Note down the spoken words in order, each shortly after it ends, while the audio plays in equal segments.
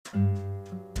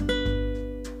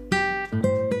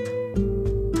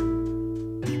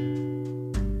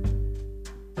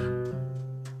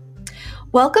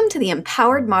Welcome to the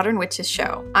Empowered Modern Witches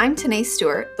Show. I'm Tanae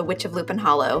Stewart, the Witch of Lupin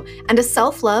Hollow, and a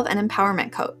self-love and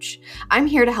empowerment coach. I'm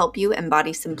here to help you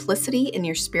embody simplicity in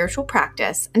your spiritual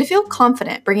practice and to feel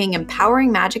confident bringing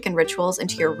empowering magic and rituals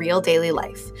into your real daily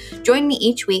life. Join me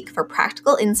each week for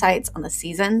practical insights on the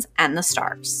seasons and the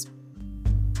stars.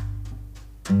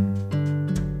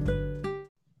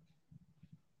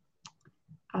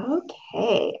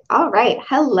 Okay. All right.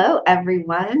 Hello,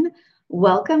 everyone.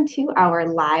 Welcome to our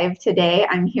live today.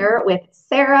 I'm here with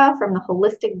Sarah from the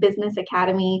Holistic Business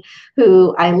Academy,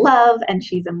 who I love, and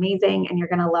she's amazing, and you're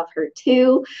going to love her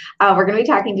too. We're going to be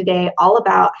talking today all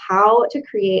about how to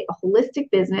create a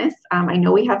holistic business. I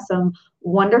know we have some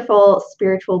wonderful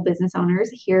spiritual business owners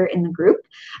here in the group.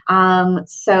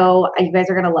 So you guys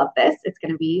are going to love this. It's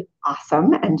going to be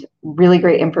awesome and really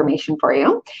great information for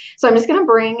you. So I'm just going to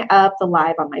bring up the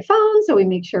live on my phone so we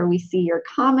make sure we see your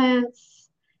comments.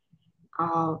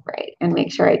 All right, and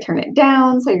make sure I turn it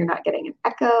down so you're not getting an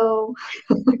echo,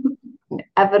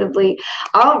 inevitably.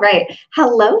 All right.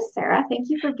 Hello, Sarah. Thank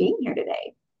you for being here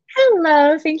today.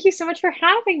 Hello. Thank you so much for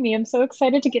having me. I'm so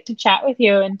excited to get to chat with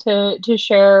you and to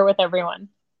share with everyone.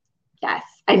 Yes,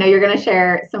 I know you're going to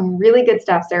share some really good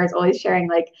stuff. Sarah's always sharing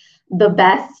like the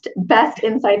best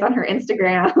insights on her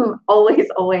Instagram. always.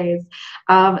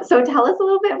 So tell us a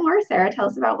little bit more, Sarah. Tell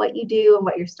us about what you do and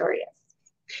what your story is.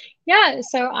 Yeah,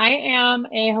 so I am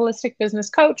a holistic business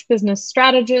coach, business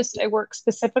strategist. I work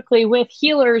specifically with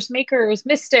healers, makers,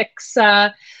 mystics,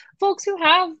 folks who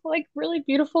have like really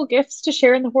beautiful gifts to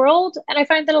share in the world. And I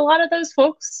find that a lot of those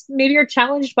folks maybe are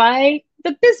challenged by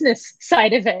the business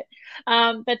side of it.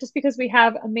 That just because we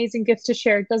have amazing gifts to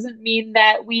share doesn't mean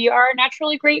that we are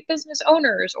naturally great business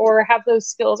owners or have those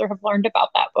skills or have learned about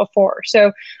that before.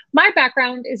 So my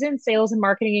background is in sales and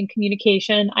marketing and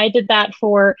communication. I did that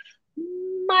for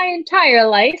my entire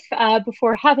life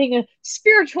before having a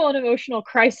spiritual and emotional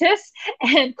crisis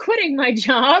and quitting my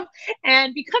job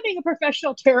and becoming a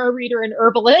professional tarot reader and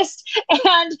herbalist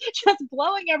and just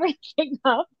blowing everything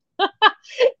up.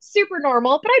 Super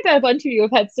normal, but I bet a bunch of you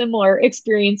have had similar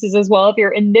experiences as well if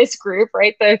you're in this group,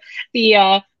 right?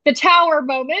 The tower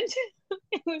moment.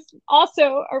 It was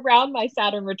also around my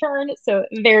Saturn return, so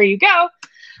there you go.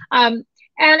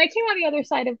 And I came on the other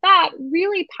side of that,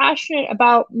 really passionate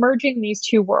about merging these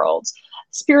two worlds.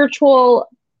 Spiritual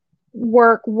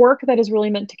work that is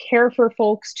really meant to care for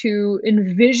folks, to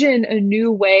envision a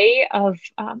new way of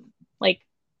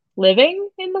living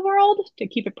in the world, to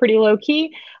keep it pretty low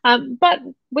key. But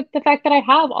with the fact that I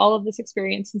have all of this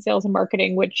experience in sales and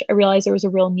marketing, which I realized there was a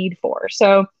real need for.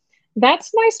 So that's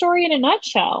my story in a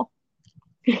nutshell.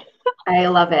 I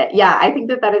love it. Yeah, I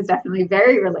think that is definitely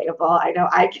very relatable. I know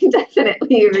I can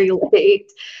definitely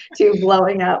relate to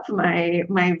blowing up my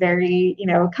very,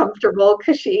 comfortable,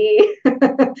 cushy,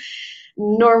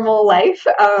 normal life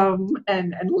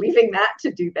and leaving that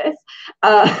to do this.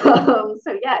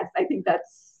 So yes, I think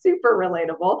that's super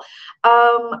relatable.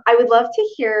 I would love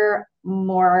to hear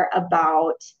more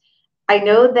about, I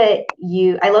love that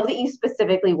you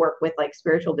specifically work with like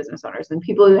spiritual business owners and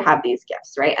people who have these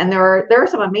gifts, right? And there are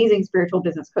some amazing spiritual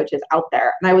business coaches out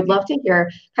there. And I would love to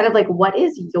hear kind of like,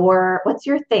 what's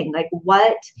your thing? Like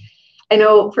I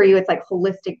know for you, it's like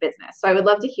holistic business. So I would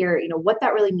love to hear, what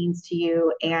that really means to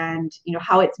you and,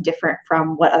 how it's different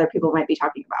from what other people might be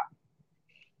talking about.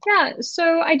 Yeah,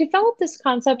 so I developed this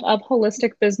concept of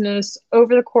holistic business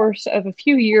over the course of a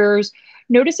few years,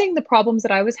 noticing the problems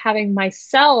that I was having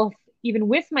myself, even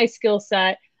with my skill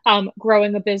set,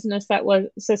 growing a business that was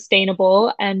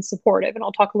sustainable and supportive. And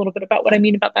I'll talk a little bit about what I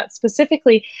mean about that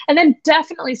specifically. And then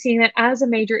definitely seeing that as a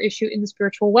major issue in the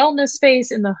spiritual wellness space,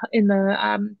 in the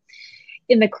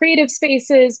creative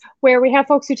spaces, where we have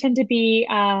folks who tend to be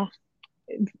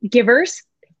givers,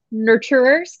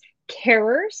 nurturers,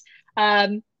 carers,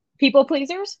 people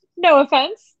pleasers, no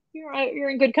offense,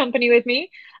 you're in good company with me,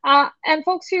 and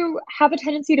folks who have a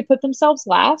tendency to put themselves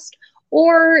last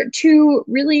or to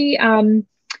really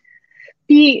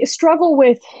struggle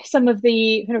with some of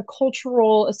the kind of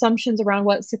cultural assumptions around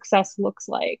what success looks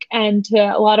like. And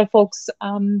a lot of folks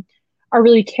are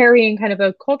really carrying kind of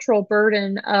a cultural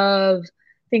burden of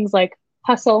things like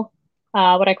hustle,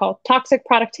 what I call toxic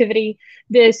productivity,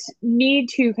 this need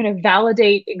to kind of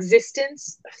validate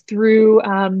existence through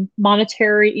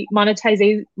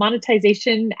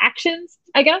monetization actions,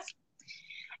 I guess.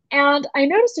 And I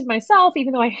noticed it myself,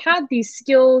 even though I had these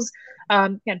skills,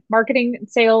 marketing,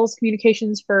 sales,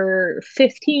 communications for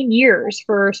 15 years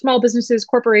for small businesses,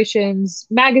 corporations,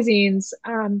 magazines.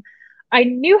 I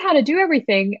knew how to do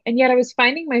everything, and yet I was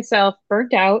finding myself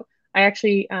burnt out. I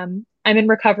actually I'm in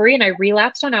recovery and I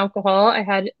relapsed on alcohol. I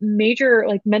had major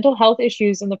like mental health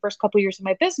issues in the first couple of years of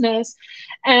my business.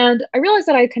 And I realized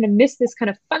that I kind of missed this kind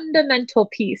of fundamental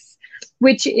piece,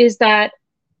 which is that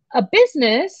a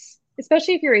business,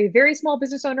 especially if you're a very small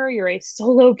business owner, you're a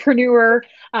solopreneur,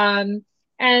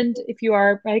 and if you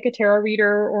are like a tarot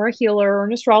reader or a healer or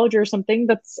an astrologer or something,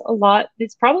 that's a lot.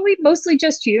 It's probably mostly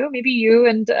just you, maybe you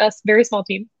and a very small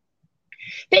team,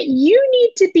 that you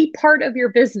need to be part of your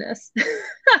business.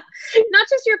 Not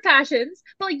just your passions,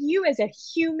 but like you as a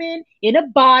human in a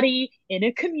body, in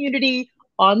a community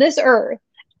on this earth.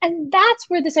 And that's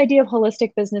where this idea of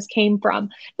holistic business came from.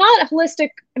 Not holistic,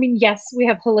 I mean, yes, we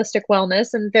have holistic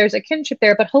wellness and there's a kinship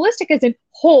there, but holistic is in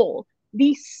whole,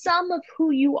 the sum of who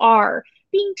you are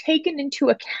being taken into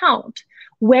account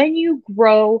when you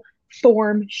grow,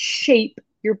 form, shape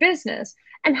your business,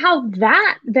 and how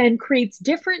that then creates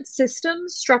different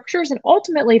systems, structures, and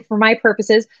ultimately, for my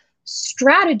purposes,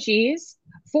 strategies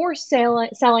for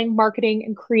selling, marketing,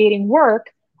 and creating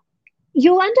work.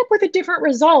 You'll end up with a different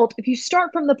result if you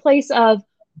start from the place of,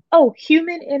 oh,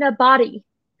 human in a body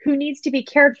who needs to be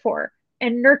cared for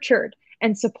and nurtured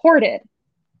and supported.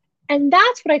 And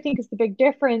that's what I think is the big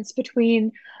difference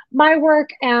between my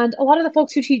work and a lot of the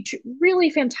folks who teach really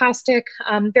fantastic,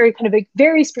 very kind of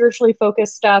very spiritually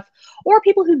focused stuff, or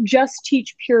people who just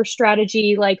teach pure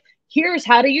strategy, like here's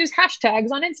how to use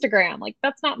hashtags on Instagram. Like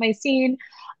that's not my scene.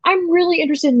 I'm really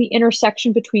interested in the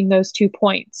intersection between those 2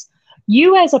 points.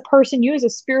 You as a person, you as a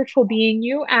spiritual being,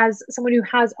 you as someone who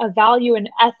has a value and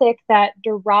ethic that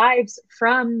derives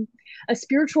from a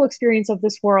spiritual experience of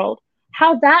this world,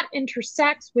 how that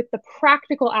intersects with the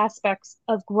practical aspects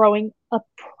of growing a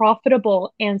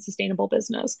profitable and sustainable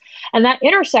business. And that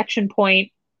intersection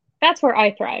point, that's where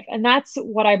I thrive. And that's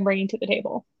what I'm bringing to the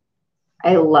table.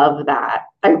 I love that.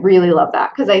 I really love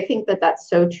that because I think that that's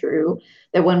so true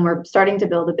that when we're starting to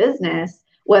build a business,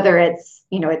 whether it's,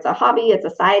 it's a hobby, it's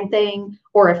a side thing,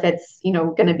 or if it's,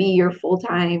 going to be your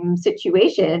full-time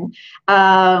situation,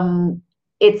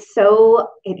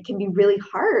 it can be really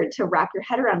hard to wrap your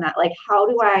head around that. Like, how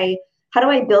do I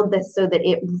build this so that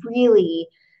it really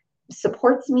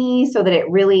supports me, so that it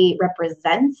really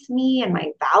represents me and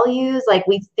my values? Like,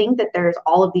 we think that there's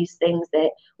all of these things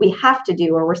that we have to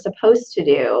do or we're supposed to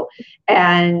do.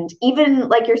 And even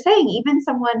like you're saying, even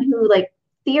someone who like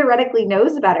theoretically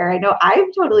knows better. I know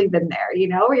I've totally been there,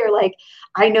 where you're like,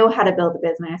 I know how to build a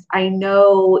business. I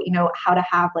know, how to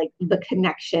have like the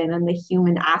connection and the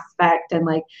human aspect. And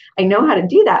like, I know how to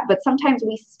do that, but sometimes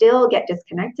we still get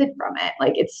disconnected from it.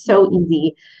 Like it's so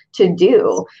easy to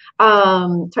do.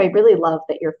 So I really love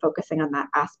that you're focusing on that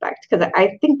aspect because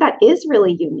I think that is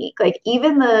really unique. Like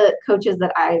even the coaches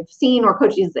that I've seen or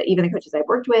even the coaches I've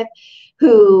worked with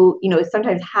who,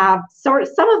 sometimes have sort of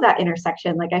some of that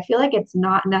intersection. Like, I feel like it's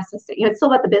not necessary, it's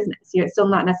still about the business, it's still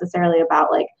not necessarily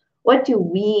about like, what do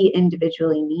we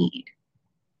individually need?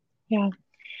 Yeah.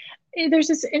 There's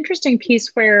this interesting piece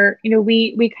where,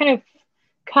 we kind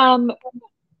of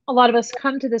a lot of us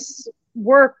come to this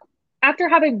work after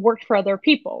having worked for other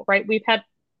people, right? We've had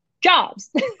jobs.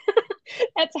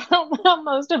 That's how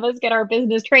most of us get our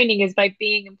business training, is by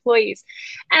being employees.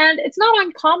 And it's not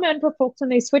uncommon for folks when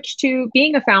they switch to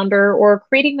being a founder or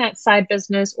creating that side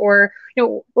business or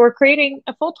creating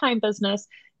a full-time business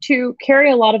to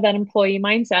carry a lot of that employee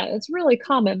mindset. It's really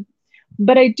common.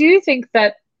 But I do think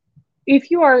that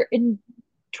if you are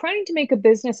trying to make a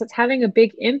business that's having a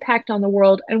big impact on the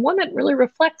world and one that really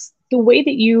reflects the way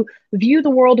that you view the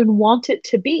world and want it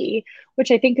to be,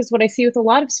 which I think is what I see with a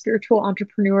lot of spiritual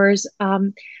entrepreneurs, a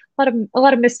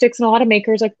lot of mystics and a lot of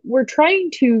makers. Like, we're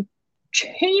trying to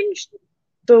change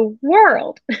the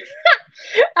world.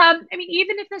 I mean,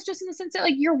 even if that's just in the sense that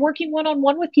like you're working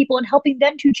one-on-one with people and helping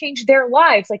them to change their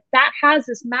lives, like that has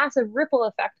this massive ripple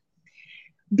effect.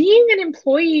 Being an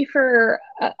employee for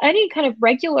any kind of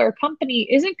regular company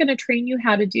isn't going to train you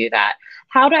how to do that,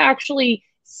 how to actually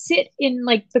sit in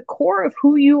like the core of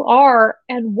who you are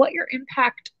and what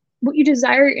you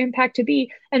desire your impact to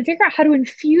be, and figure out how to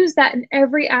infuse that in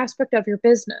every aspect of your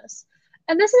business.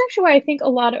 And this is actually why I think I'd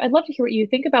love to hear what you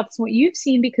think about this and what you've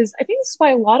seen, because I think this is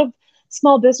why a lot of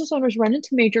small business owners run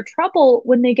into major trouble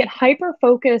when they get hyper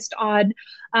focused on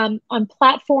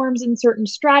platforms and certain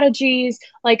strategies.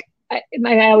 Like,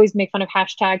 I always make fun of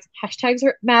hashtags. Hashtags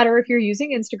matter if you're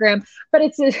using Instagram, but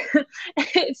it's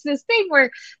it's this thing where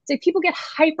it's like people get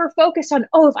hyper focused on,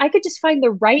 oh, if I could just find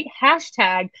the right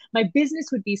hashtag, my business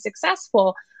would be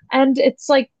successful. And it's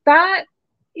like that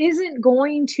isn't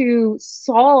going to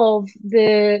solve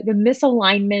the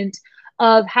misalignment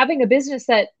of having a business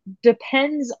that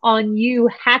depends on you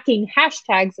hacking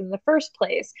hashtags in the first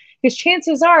place. Because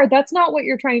chances are that's not what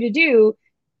you're trying to do.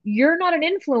 you're not an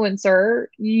influencer.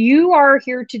 You are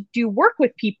here to do work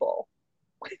with people.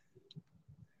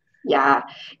 Yeah.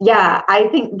 Yeah. I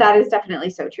think that is definitely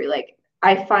so true. Like,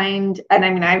 I find, and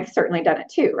I mean, I've certainly done it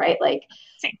too, right? Like,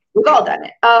 Same. we've all done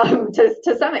it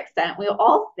to some extent. We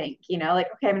all think, like,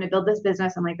 okay, I'm going to build this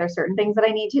business, and like there's certain things that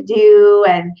I need to do,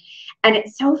 and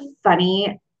it's so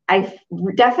funny. I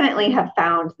definitely have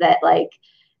found that, like,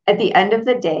 at the end of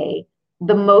the day,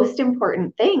 the most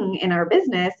important thing in our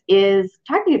business is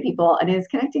talking to people and is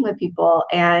connecting with people,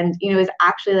 and is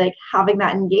actually like having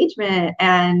that engagement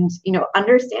and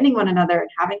understanding one another and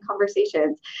having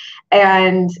conversations.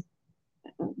 And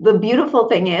the beautiful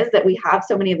thing is that we have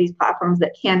so many of these platforms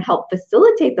that can help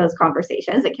facilitate those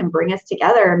conversations, that can bring us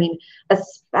together. I mean,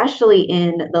 especially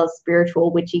in the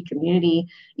spiritual witchy community,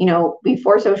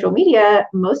 before social media,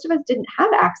 most of us didn't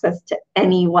have access to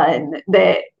anyone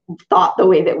that thought the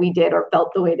way that we did or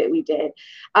felt the way that we did.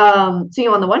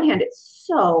 So, on the one hand, it's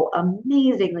so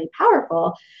amazingly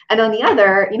powerful. And on the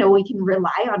other, we can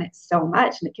rely on it so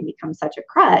much, and it can become such a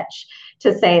crutch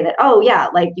to say that, oh yeah,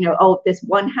 like, oh, this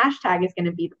one hashtag is going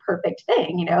to be the perfect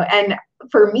thing, and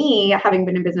for me, having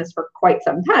been in business for quite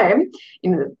some time,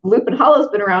 Loop and Hollow's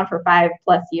been around for 5+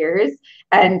 years,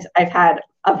 and I've had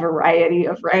a variety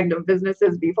of random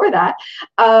businesses before that.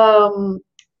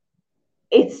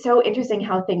 It's so interesting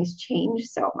how things change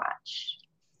so much.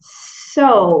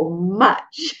 So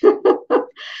much.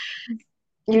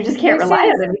 You just can't This rely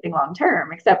on is anything long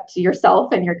term except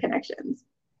yourself and your connections.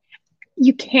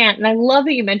 You can't. And I love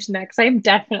that you mentioned that because I am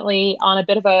definitely on a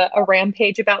bit of a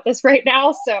rampage about this right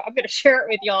now. So I'm going to share it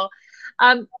with y'all,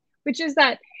 which is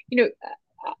that, you know,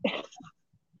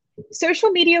 social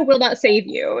media will not save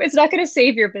you. It's not going to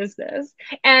save your business.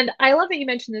 And I love that you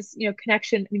mentioned this,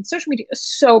 connection. I mean, social media is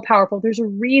so powerful. There's a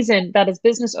reason that as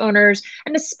business owners,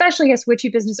 and especially as witchy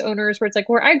business owners, where it's like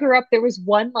where I grew up, there was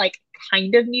one like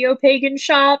kind of neo-pagan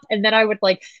shop. And then I would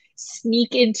like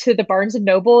sneak into the Barnes and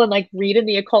Noble and like read in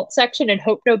the occult section and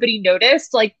hope nobody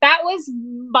noticed. Like that was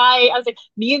I was like,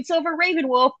 me and Silver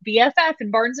Ravenwolf, BFF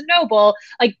and Barnes and Noble.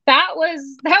 Like that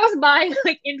was my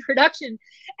like introduction.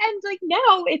 And like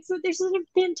now there's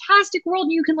a fantastic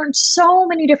world. You can learn so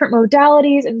many different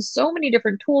modalities and so many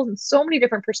different tools and so many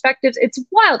different perspectives. It's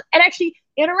wild. And actually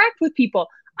interact with people.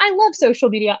 I love social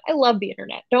media. I love the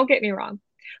internet. Don't get me wrong.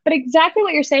 But exactly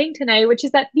what you're saying tonight, which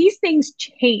is that these things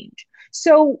change.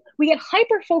 So we get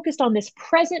hyper focused on this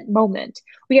present moment.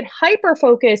 We get hyper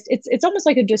focused. It's almost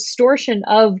like a distortion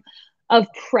of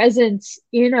presence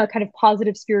in a kind of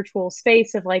positive spiritual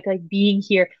space of like being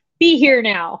here, be here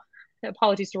now.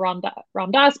 Apologies to Ram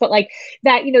Dass, but like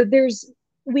that, there's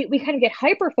we kind of get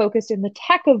hyper focused in the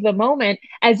tech of the moment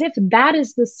as if that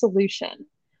is the solution.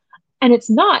 And it's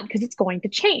not, because it's going to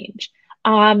change.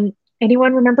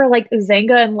 Anyone remember like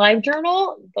Zanga and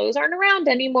LiveJournal? Those aren't around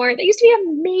anymore. They used to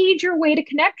be a major way to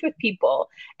connect with people.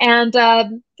 And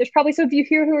there's probably some of you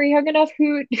here who are young enough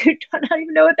who do not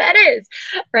even know what that is,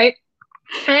 right?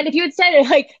 And if you had said it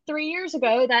like 3 years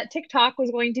ago that TikTok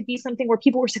was going to be something where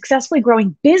people were successfully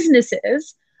growing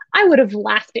businesses, I would have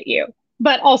laughed at you.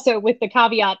 But also with the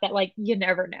caveat that like you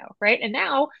never know, right? And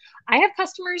now I have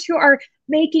customers who are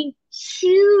making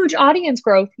huge audience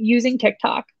growth using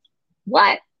TikTok.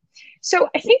 What? So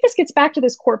I think this gets back to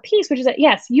this core piece, which is that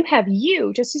yes, you have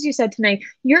you, just as you said tonight,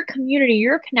 your community,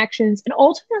 your connections, and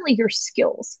ultimately your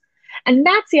skills. And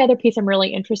that's the other piece I'm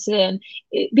really interested in,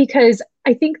 because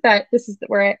I think that this is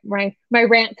where my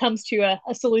rant comes to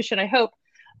a solution, I hope,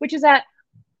 which is that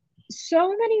so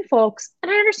many folks,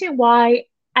 and I understand why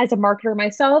as a marketer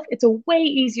myself, it's a way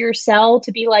easier sell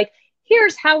to be like, here are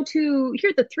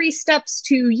the 3 steps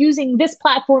to using this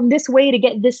platform this way to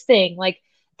get this thing. Like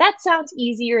that sounds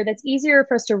easier. That's easier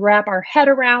for us to wrap our head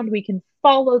around. We can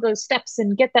follow those steps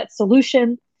and get that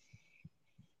solution.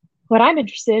 What I'm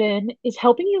interested in is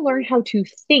helping you learn how to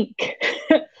think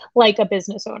like a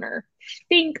business owner,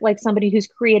 think like somebody who's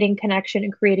creating connection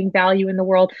and creating value in the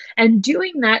world, and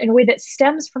doing that in a way that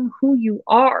stems from who you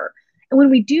are. And when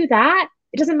we do that,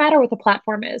 it doesn't matter what the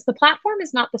platform is. The platform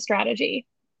is not the strategy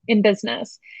in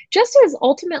business. Just as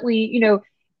ultimately,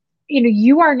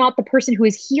 you are not the person who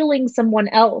is healing someone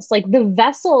else. Like the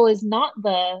vessel is not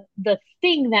the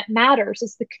thing that matters.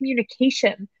 It's the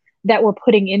communication that we're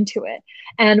putting into it.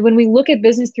 And when we look at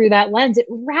business through that lens, it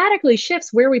radically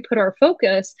shifts where we put our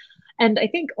focus. And I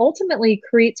think ultimately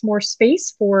creates more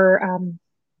space for,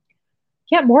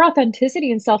 more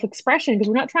authenticity and self-expression, because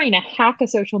we're not trying to hack a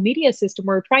social media system.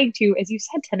 We're trying to, as you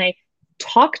said tonight,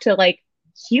 talk to like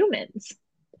humans.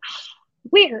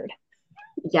 Weird.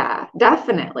 Yeah,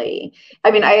 definitely.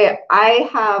 I mean, I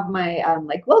have my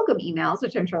like welcome emails,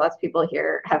 which I'm sure lots of people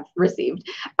here have received,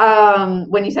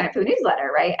 when you sign up for the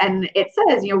newsletter, right? And it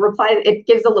says, reply, it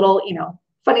gives a little,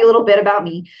 funny little bit about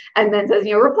me, and then says,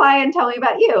 reply and tell me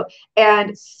about you.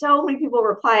 And so many people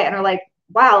reply and are like,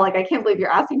 wow, like I can't believe you're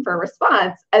asking for a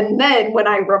response. And then when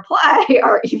I reply,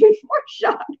 are even more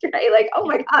shocked, right? Like, oh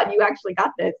my God, you actually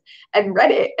got this and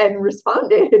read it and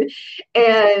responded.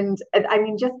 And I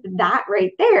mean, just that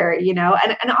right there,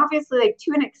 and obviously, like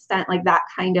to an extent, like that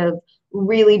kind of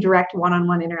really direct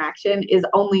one-on-one interaction is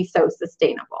only so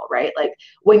sustainable, right? Like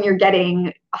when you're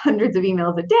getting hundreds of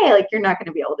emails a day, like you're not going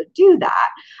to be able to do that.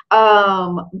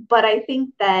 But I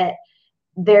think that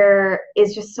there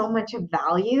is just so much of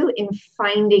value in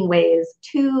finding ways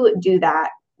to do that,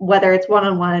 whether it's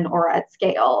one-on-one or at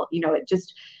scale, it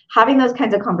just having those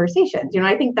kinds of conversations.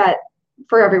 I think that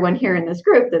for everyone here in this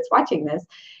group that's watching this,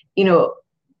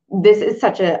 this is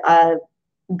such a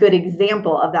good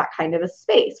example of that kind of a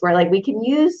space where like we can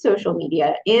use social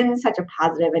media in such a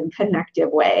positive and connective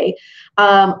way.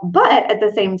 But at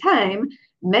the same time,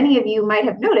 many of you might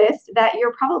have noticed that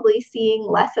you're probably seeing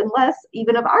less and less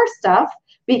even of our stuff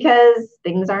because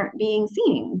things aren't being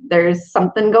seen. There's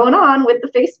something going on with the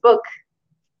Facebook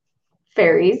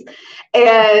fairies,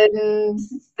 and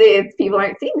people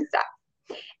aren't seeing stuff.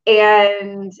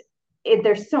 And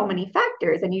there's so many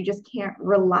factors, and you just can't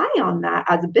rely on that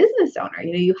as a business owner.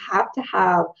 You have to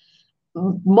have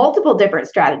multiple different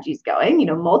strategies going,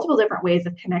 multiple different ways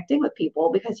of connecting with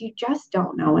people, because you just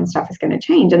don't know when stuff is going to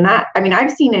change. And that, I mean,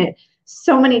 I've seen it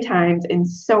so many times in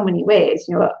so many ways.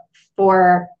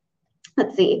 For,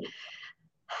 let's see,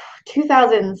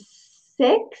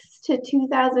 2006 to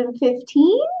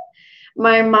 2015,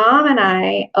 my mom and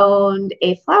I owned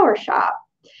a flower shop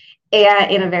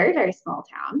in a very, very small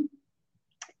town.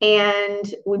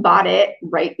 And we bought it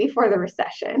right before the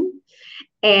recession.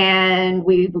 And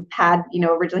we had,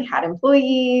 originally had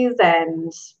employees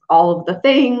and all of the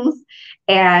things.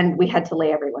 And we had to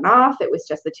lay everyone off. It was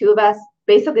just the two of us.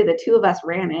 Basically, the two of us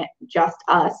ran it, just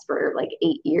us, for like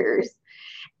 8 years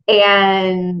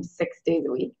and 6 days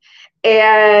a week.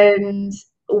 And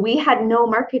we had no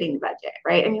marketing budget,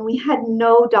 right? I mean, we had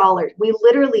no dollars.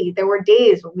 There were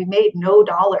days when we made no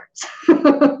dollars.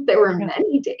 There were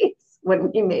many days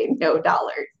when we made no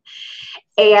dollars.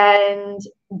 And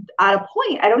at a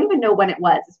point, I don't even know when it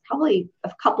was, it's probably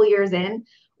a couple years in,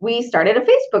 we started a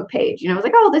Facebook page. It was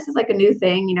like, oh, this is like a new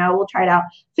thing, we'll try it out.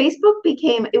 Facebook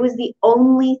it was the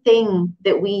only thing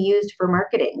that we used for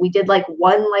marketing. We did like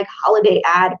one like holiday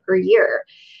ad per year.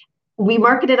 We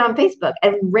marketed on Facebook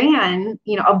and ran,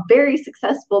 a very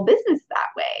successful business that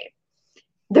way.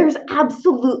 There's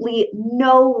absolutely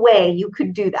no way you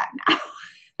could do that now.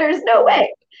 There's no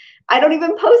way. I don't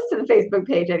even post to the Facebook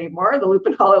page anymore, the Loop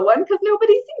and Hollow one, because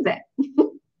nobody sees it.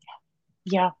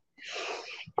 Yeah.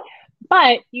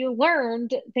 But you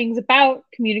learned things about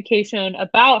communication,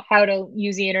 about how to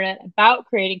use the internet, about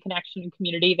creating connection and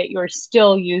community that you're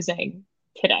still using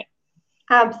today.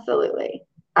 Absolutely.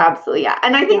 Absolutely. Yeah.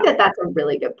 And I think that that's a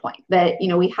really good point, that,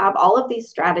 we have all of these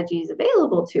strategies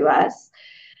available to us,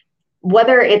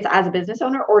 whether it's as a business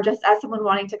owner or just as someone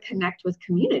wanting to connect with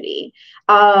community,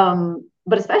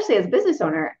 but especially as a business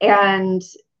owner. And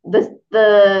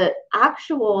the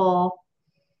actual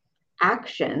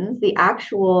actions, the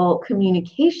actual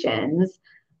communications,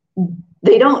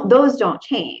 those don't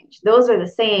change. Those are the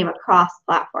same across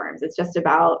platforms. It's just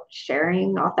about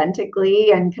sharing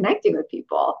authentically and connecting with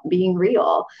people, being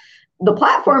real. The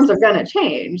platforms are going to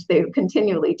change. They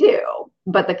continually do,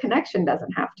 but the connection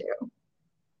doesn't have to.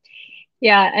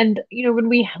 Yeah. And, when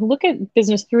we look at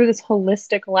business through this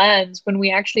holistic lens, when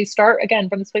we actually start again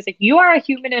from this place, like you are a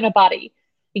human in a body,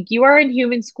 like you are in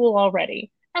human school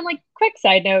already. And like quick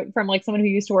side note from like someone who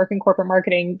used to work in corporate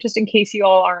marketing, just in case you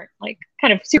all aren't like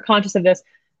kind of super conscious of this,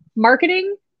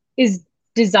 marketing is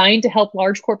designed to help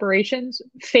large corporations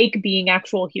fake being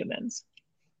actual humans.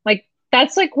 Like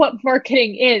that's like what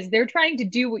marketing is. They're trying to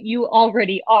do what you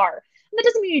already are. And that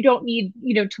doesn't mean you don't need,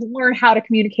 to learn how to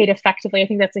communicate effectively. I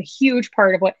think that's a huge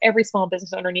part of what every small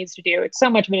business owner needs to do. It's so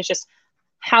much of it is just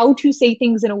how to say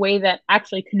things in a way that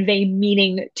actually convey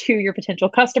meaning to your potential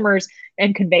customers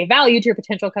and convey value to your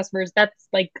potential customers. That's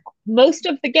like most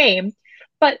of the game.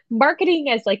 But marketing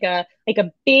as like a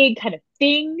big kind of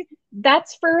thing,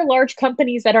 that's for large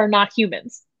companies that are not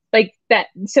humans. Like that.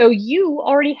 So you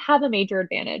already have a major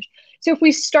advantage. So if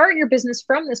we start your business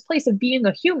from this place of being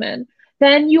a human,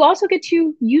 then you also get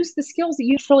to use the skills that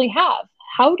you truly have.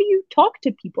 How do you talk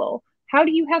to people? How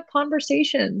do you have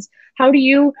conversations? How do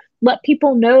you let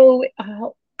people know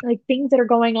like things that are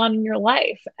going on in your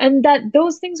life, and that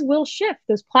those things will shift.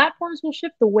 Those platforms will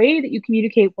shift. The way that you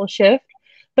communicate will shift,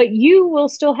 but you will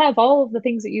still have all of the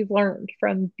things that you've learned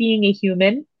from being a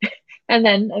human and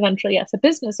then eventually, yes, a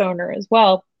business owner as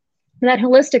well. And that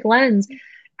holistic lens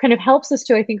kind of helps us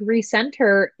to, I think,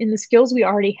 recenter in the skills we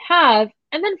already have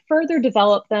and then further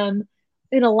develop them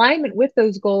in alignment with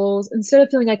those goals instead of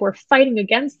feeling like we're fighting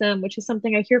against them, which is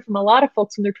something I hear from a lot of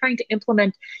folks when they're trying to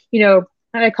implement,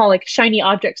 what I call like shiny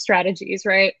object strategies,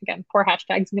 right? Again, poor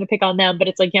hashtags, I'm going to pick on them, but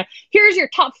it's like, here's your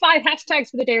top 5 hashtags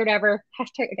for the day or whatever.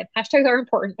 Again, hashtags are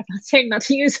important. I'm not saying not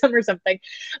to use them or something,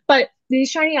 but these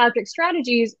shiny object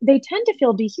strategies, they tend to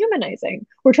feel dehumanizing.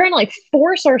 We're trying to like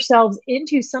force ourselves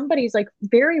into somebody's like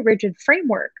very rigid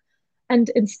framework. And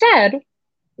instead,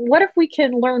 what if we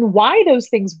can learn why those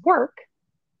things work,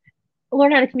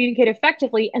 learn how to communicate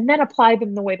effectively, and then apply them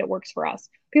in the way that works for us?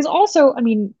 Because also, I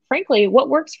mean, frankly, what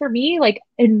works for me, like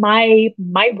in my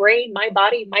brain, my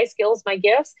body, my skills, my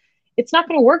gifts, it's not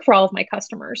going to work for all of my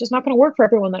customers. It's not going to work for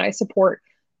everyone that I support.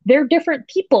 They're different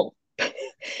people.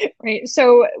 Right.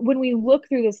 So when we look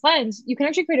through this lens, you can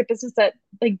actually create a business that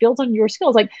like builds on your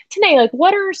skills. Like Tanae, like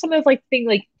what are some of like things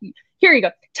like here you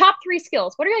go. Top 3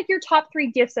 skills. What are like your top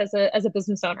 3 gifts as a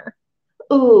business owner?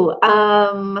 Ooh,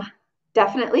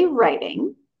 definitely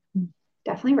writing.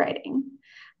 Definitely writing.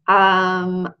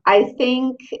 I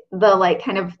think the like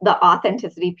kind of the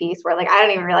authenticity piece where like I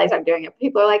don't even realize I'm doing it.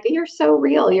 People are like, "You're so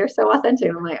real. You're so authentic."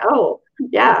 I'm like, "Oh,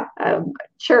 yeah,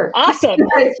 sure." Awesome.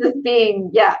 It's just being,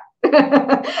 yeah. And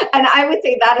I would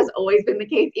say that has always been the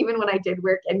case, even when I did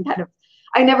work in kind of,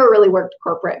 I never really worked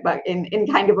corporate, but in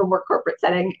kind of a more corporate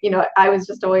setting, I was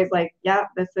just always like, yeah,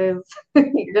 this is,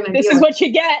 you're going to This deal is with what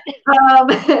you get. um,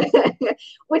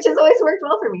 which has always worked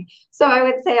well for me. So I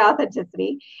would say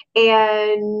authenticity.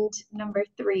 And number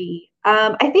 3,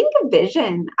 I think a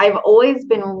vision. I've always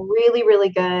been really, really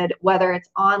good, whether it's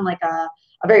on like a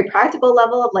very practical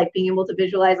level of like being able to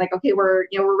visualize like, okay, we're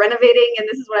renovating and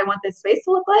this is what I want this space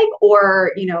to look like,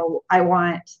 or, I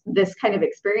want this kind of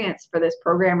experience for this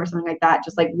program or something like that.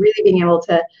 Just like really being able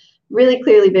to really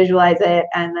clearly visualize it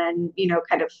and then,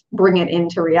 kind of bring it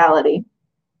into reality.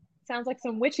 Sounds like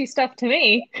some witchy stuff to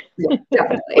me. Yeah,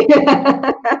 definitely.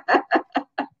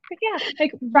 But yeah,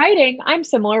 like writing, I'm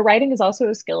similar. Writing is also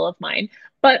a skill of mine,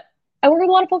 but I work with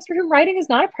a lot of folks for whom writing is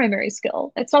not a primary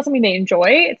skill. It's not something they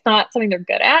enjoy. It's not something they're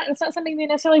good at. It's not something they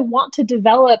necessarily want to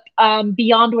develop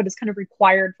beyond what is kind of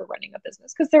required for running a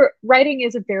business. Because their writing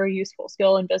is a very useful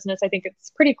skill in business. I think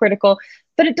it's pretty critical,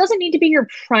 but it doesn't need to be your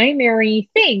primary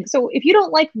thing. So if you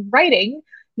don't like writing,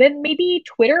 then maybe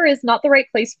Twitter is not the right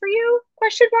place for you?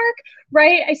 Question mark.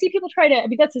 Right? I see people try to, I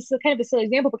mean, that's kind of a silly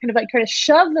example, but kind of like try to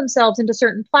shove themselves into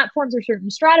certain platforms or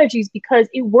certain strategies because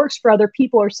it works for other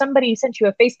people, or somebody sent you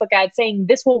a Facebook ad saying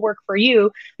this will work for you.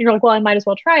 And you're like, well, I might as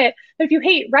well try it. But if you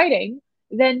hate writing,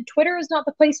 then Twitter is not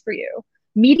the place for you.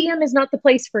 Medium is not the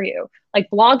place for you. Like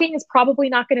blogging is probably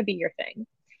not going to be your thing.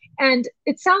 And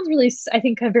it sounds really, I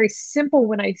think, kind of very simple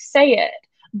when I say it,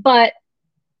 but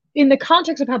in the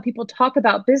context of how people talk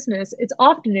about business, it's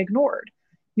often ignored.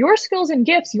 Your skills and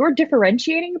gifts, your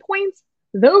differentiating points,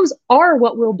 those are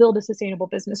what will build a sustainable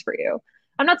business for you.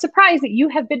 I'm not surprised that you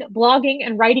have been blogging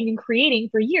and writing and creating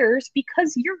for years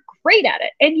because you're great at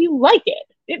it and you like it.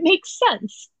 It makes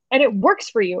sense and it works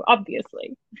for you,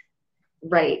 obviously.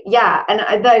 Right. Yeah. And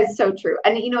that is so true.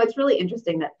 And, it's really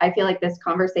interesting that I feel like this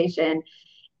conversation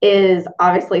is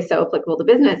obviously so applicable to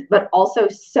business, but also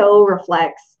so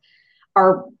reflects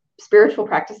our spiritual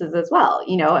practices as well.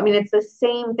 I mean, it's the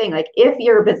same thing. Like if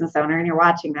you're a business owner and you're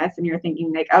watching this and you're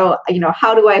thinking like, oh,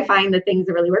 how do I find the things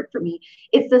that really work for me?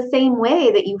 It's the same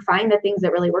way that you find the things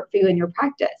that really work for you in your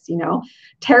practice.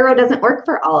 Tarot doesn't work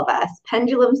for all of us.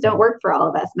 Pendulums don't work for all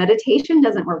of us. Meditation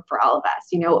doesn't work for all of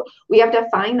us. We have to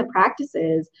find the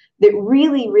practices that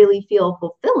really, really feel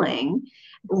fulfilling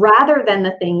rather than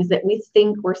the things that we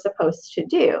think we're supposed to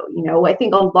do. I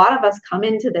think a lot of us come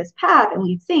into this path and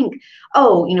we think,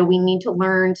 oh, we need to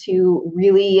learn to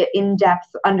really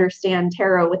in-depth understand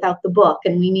tarot without the book.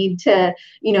 And we need to,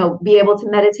 be able to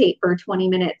meditate for 20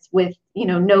 minutes with,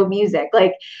 no music.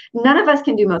 Like none of us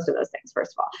can do most of those things,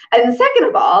 first of all. And second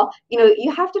of all,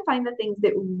 you have to find the things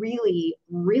that really,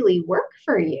 really work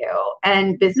for you.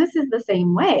 And business is the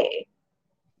same way.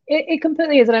 It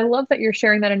completely is. And I love that you're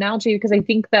sharing that analogy because I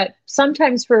think that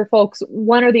sometimes for folks,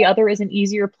 one or the other is an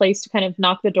easier place to kind of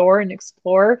knock the door and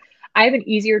explore. I have an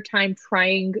easier time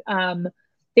trying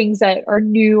things that are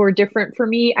new or different for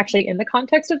me, actually, in the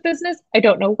context of business. I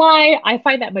don't know why. I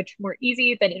find that much more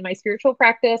easy than in my spiritual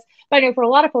practice. But I know for a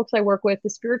lot of folks I work with, the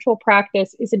spiritual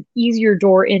practice is an easier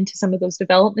door into some of those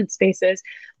development spaces.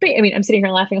 But I mean, I'm sitting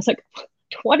here laughing. I was like,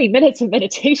 20 minutes of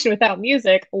meditation without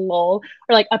music, lol.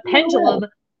 Or like a pendulum,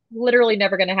 literally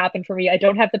never going to happen for me. I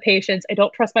don't have the patience. I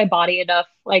don't trust my body enough.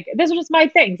 Like, these are just my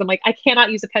things. I'm like, I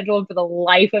cannot use a pendulum for the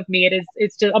life of me.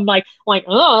 It's just, I'm like,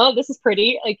 oh, this is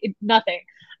pretty. Like, nothing.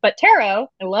 But tarot,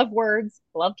 I love words,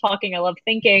 I love talking, I love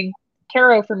thinking.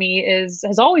 Tarot for me has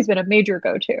always been a major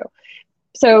go-to.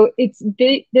 So it's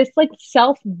this like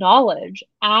self knowledge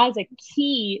as a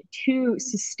key to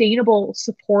sustainable,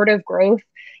 supportive growth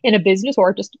in a business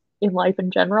or just in life in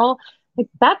general. Like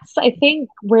that's, I think,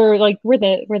 where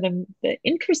the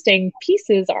interesting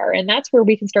pieces are, and that's where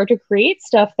we can start to create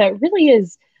stuff that really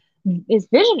is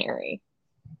visionary.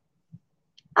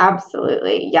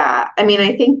 Absolutely. Yeah. I mean,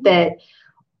 I think that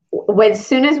when as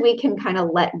soon as we can kind of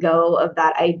let go of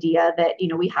that idea that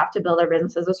we have to build our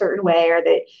businesses a certain way,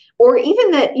 or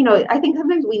even that I think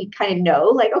sometimes we kind of know,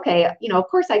 like, okay, of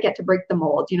course I get to break the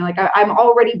mold, like I'm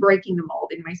already breaking the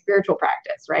mold in my spiritual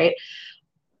practice, right?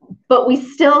 But we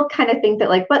still kind of think that,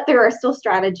 like, but there are still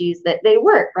strategies that they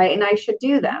work, right, and I should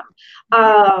do them.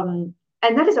 And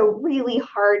that is a really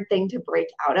hard thing to break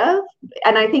out of,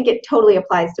 and I think it totally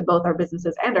applies to both our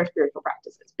businesses and our spiritual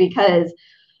practices, because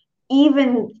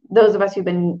even those of us who've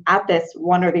been at this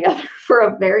one or the other for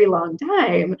a very long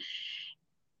time,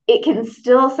 it can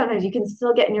still, sometimes you can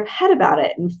still get in your head about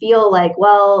it and feel like,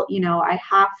 well, I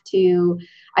have to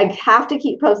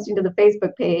keep posting to the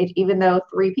Facebook page, even though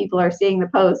 3 people are seeing the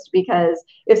post, because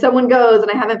if someone goes and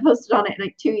I haven't posted on it in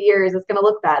like 2 years, it's going to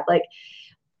look bad. Like,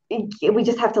 we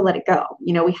just have to let it go.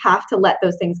 We have to let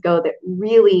those things go that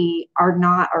really are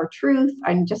not our truth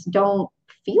and just don't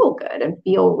feel good and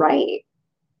feel right.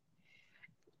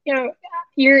 you know,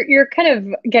 you're kind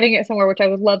of getting at somewhere which I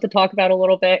would love to talk about a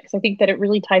little bit, because I think that it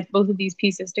really ties both of these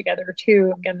pieces together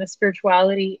too. Again, the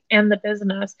spirituality and the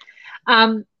business,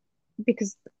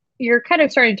 because you're kind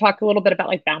of starting to talk a little bit about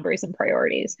like boundaries and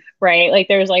priorities, right? Like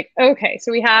there's like, okay,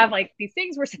 so we have like these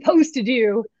things we're supposed to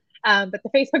do. But the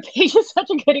Facebook page is such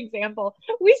a good example.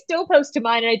 We still post to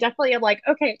mine, and I definitely am like,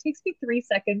 okay, it takes me 3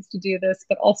 seconds to do this,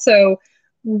 but also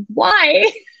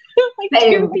why? Like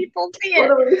two Same. people see it.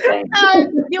 Totally same.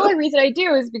 The only reason I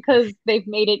do is because they've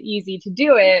made it easy to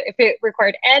do it. If it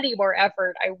required any more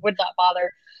effort, I would not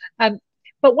bother. Um,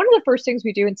 but one of the first things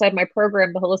we do inside my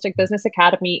program, the Holistic Business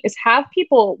Academy, is have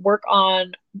people work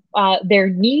on their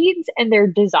needs and their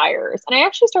desires. And I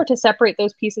actually start to separate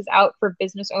those pieces out for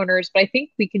business owners, but I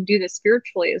think we can do this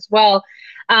spiritually as well.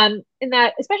 In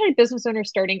that, especially business owners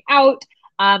starting out,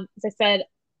 as I said,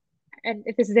 and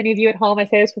if this is any of you at home, I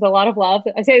say this with a lot of love.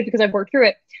 I say it because I've worked through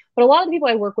it. But a lot of the people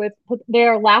I work with, they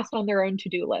are last on their own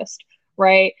to-do list,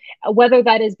 right? Whether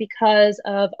that is because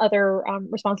of other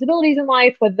responsibilities in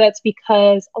life, whether that's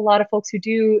because a lot of folks who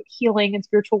do healing and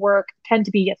spiritual work tend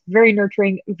to be very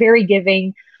nurturing, very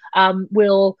giving,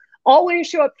 will always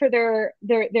show up for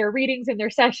their readings and their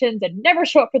sessions and never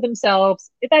show up for themselves.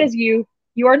 If that is you,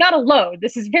 you are not alone.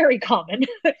 This is very common.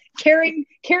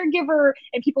 Caregiver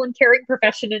and people in caring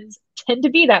professions tend to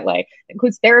be that way. It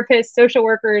includes therapists, social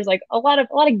workers, like a lot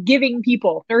of giving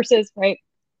people, nurses, right?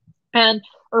 And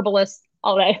herbalists,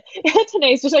 all that.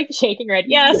 Tanae's just like shaking her head.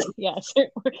 Yes, yes.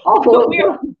 we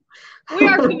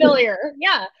are familiar.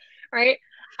 Yeah. Right.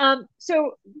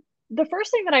 So the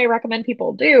first thing that I recommend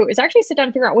people do is actually sit down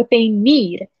and figure out what they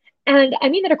need. And I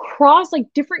mean that across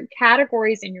like different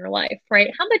categories in your life, right?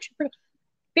 How much,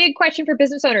 big question for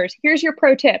business owners. Here's your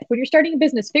pro tip. When you're starting a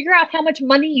business, figure out how much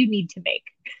money you need to make.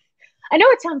 I know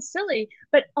it sounds silly,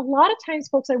 but a lot of times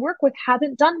folks I work with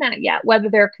haven't done that yet, whether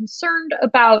they're concerned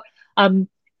about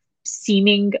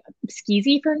seeming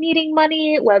skeezy for needing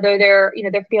money, whether there'd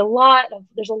be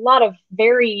there's a lot of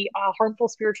very harmful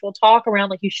spiritual talk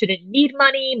around, like you shouldn't need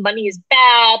money is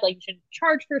bad, like you shouldn't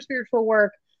charge for spiritual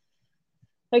work.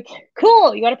 Like,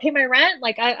 cool, you got to pay my rent,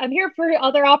 like I'm here for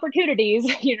other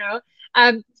opportunities.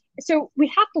 So we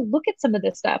have to look at some of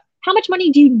this stuff. How much money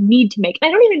do you need to make? And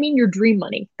I don't even mean your dream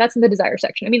money. That's in the desire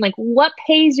section. I mean, like, what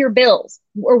pays your bills?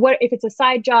 Or what if it's a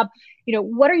side job?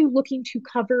 What are you looking to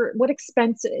cover? What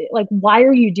expense? Like, why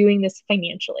are you doing this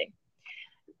financially?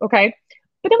 Okay.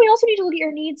 But then we also need to look at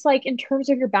your needs, like in terms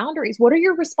of your boundaries. What are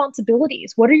your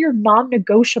responsibilities? What are your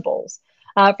non-negotiables?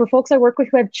 For folks I work with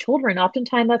who have children,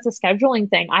 oftentimes that's a scheduling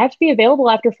thing. I have to be available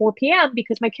after 4 p.m.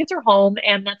 because my kids are home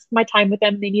and that's my time with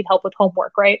them. They need help with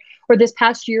homework, right? Or this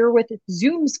past year with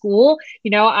Zoom school,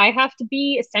 I have to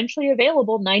be essentially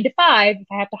available 9 to 5 if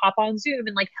I have to hop on Zoom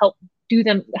and like help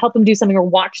them do something or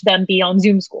watch them be on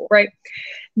Zoom school, right?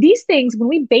 These things, when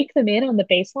we bake them in on the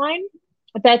baseline,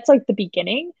 that's like the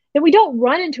beginning, then we don't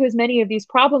run into as many of these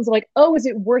problems of like, oh, is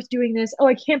it worth doing this? Oh,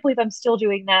 I can't believe I'm still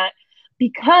doing that.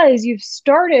 Because you've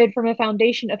started from a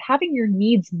foundation of having your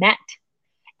needs met.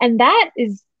 And that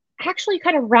is actually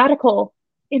kind of radical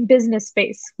in business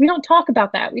space. We don't talk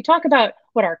about that. We talk about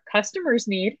what our customers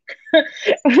need,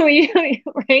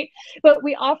 right? But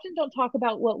we often don't talk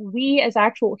about what we as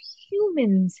actual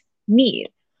humans need.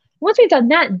 Once we've done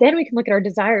that, then we can look at our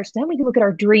desires. Then we can look at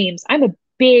our dreams. I'm a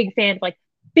big fan of like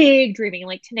big dreaming.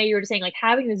 Like today, you were just saying, like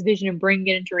having this vision and bringing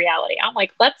it into reality. I'm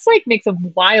like, let's like make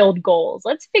some wild goals.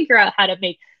 Let's figure out how to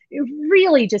make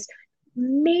really just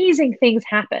amazing things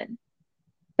happen.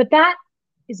 But that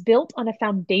is built on a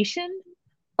foundation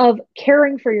of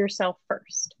caring for yourself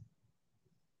first.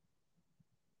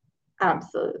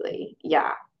 Absolutely.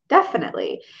 Yeah,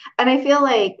 definitely. And I feel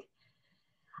like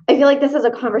this is a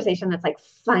conversation that's like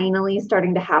finally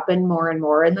starting to happen more and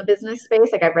more in the business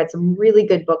space. Like I've read some really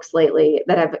good books lately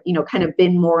that have, kind of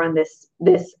been more on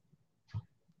this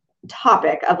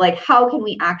topic of like how can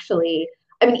we actually,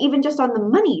 I mean, even just on the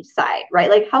money side, right?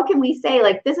 Like how can we say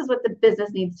like this is what the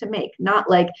business needs to make, not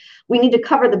like we need to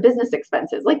cover the business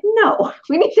expenses. Like no,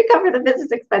 we need to cover the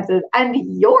business expenses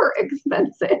and your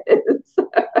expenses.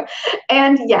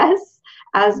 And yes,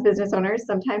 as business owners,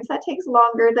 sometimes that takes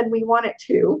longer than we want it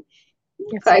to.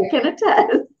 Yes. I can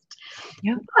attest.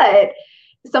 Yeah. But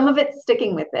some of it's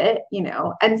sticking with it,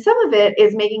 and some of it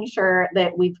is making sure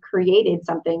that we've created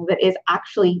something that is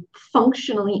actually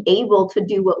functionally able to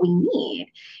do what we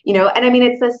need, and I mean,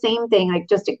 it's the same thing, like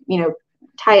just to,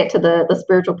 tie it to the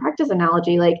spiritual practice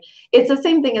analogy. Like it's the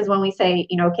same thing as when we say,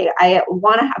 okay, I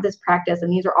want to have this practice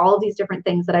and these are all of these different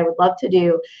things that I would love to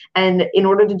do. And in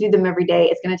order to do them every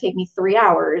day, it's going to take me 3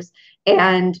 hours.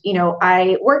 And,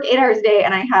 I work 8 hours a day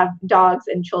and I have dogs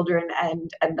and children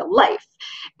and a life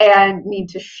and need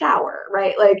to shower,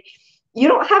 right? Like you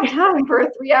don't have time for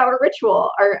a 3 hour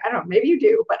ritual, or I don't know, maybe you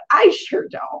do, but I sure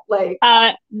don't. Like,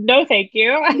 no, thank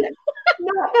you.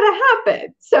 not gonna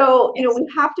happen. So, Yes. we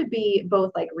have to be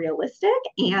both like realistic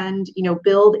and,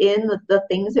 build in the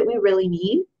things that we really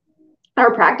need,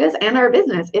 our practice and our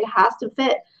business. It has to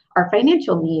fit our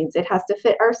financial needs. It has to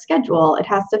fit our schedule. It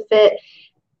has to fit,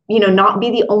 not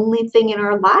be the only thing in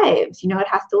our lives. It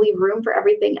has to leave room for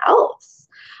everything else.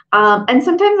 And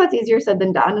sometimes that's easier said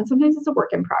than done. And sometimes it's a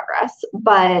work in progress.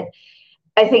 But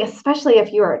I think especially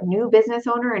if you're a new business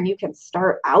owner and you can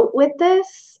start out with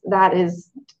this, that is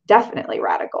definitely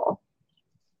radical.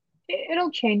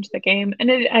 It'll change the game. And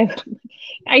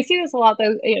I see this a lot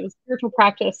though, spiritual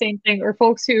practice, same thing, or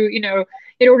folks who, in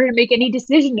order to make any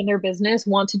decision in their business,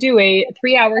 want to do a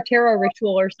 3 hour tarot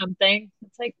ritual or something.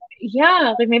 It's like,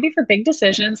 yeah, like maybe for big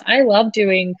decisions. I love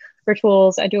doing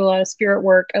rituals. I do a lot of spirit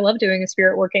work. I love doing a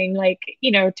spirit working, like,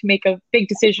 to make a big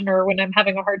decision or when I'm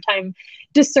having a hard time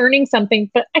discerning something.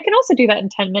 But I can also do that in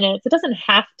 10 minutes. It doesn't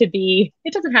have to be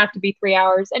 3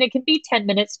 hours. And it can be 10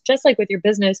 minutes, just like with your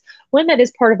business, when that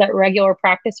is part of that regular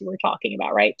practice you were talking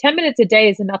about, right? 10 minutes a day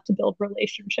is enough to build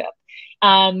relationship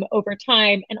over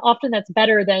time. And often that's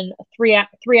better than 3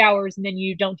 hours and then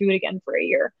you don't do it again for a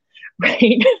year.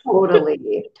 Right.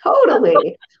 Totally.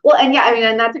 Well, and yeah, I mean,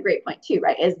 and that's a great point too,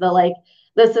 right? Is the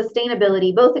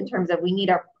sustainability, both in terms of we need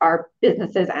our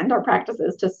businesses and our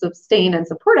practices to sustain and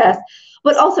support us,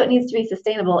 but also it needs to be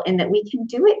sustainable in that we can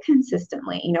do it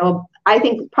consistently. I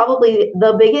think probably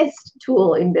the biggest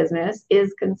tool in business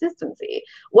is consistency,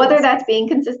 whether that's being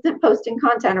consistent posting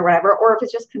content or whatever, or if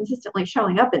it's just consistently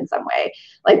showing up in some way.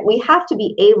 Like we have to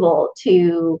be able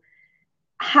to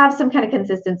have some kind of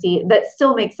consistency that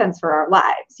still makes sense for our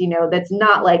lives, that's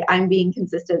not like I'm being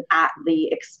consistent at the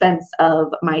expense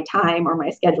of my time or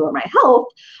my schedule or my health,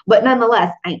 but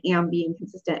nonetheless, I am being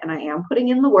consistent and I am putting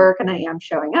in the work and I am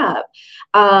showing up.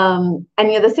 And,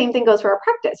 the same thing goes for our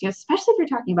practice, especially if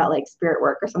you're talking about like spirit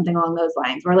work or something along those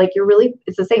lines, where like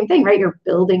it's the same thing, right? You're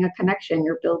building a connection,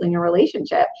 you're building a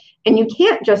relationship, and you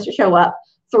can't just show up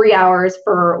 3 hours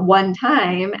for one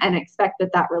time and expect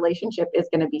that relationship is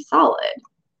going to be solid.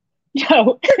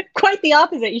 No, quite the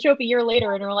opposite. You show up a year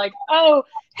later and are like, oh,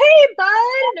 hey, bud.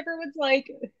 And everyone's like,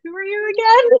 who are you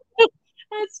again?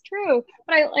 That's true.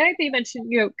 But I like that you mentioned,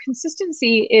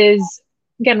 consistency is,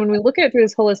 again, when we look at it through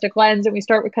this holistic lens and we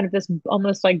start with kind of this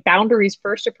almost like boundaries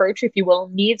first approach, if you will,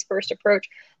 needs first approach,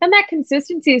 then that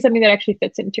consistency is something that actually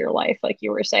fits into your life, like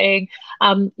you were saying.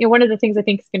 One of the things I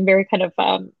think has been very kind of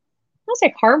I don't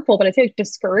say harmful, but I think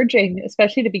discouraging,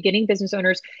 especially to beginning business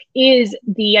owners, is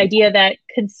the idea that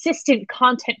consistent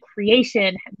content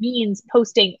creation means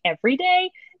posting every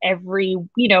day,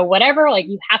 whatever. Like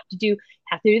you have to do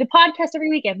the podcast every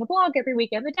week and the blog every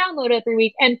week and the download every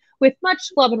week. And with much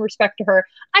love and respect to her,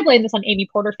 I blame this on Amy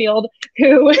Porterfield,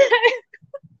 who today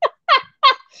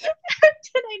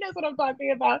knows what I'm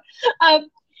talking about.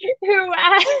 who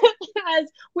has,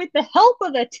 with the help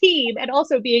of a team and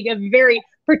also being a very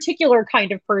particular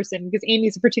kind of person, because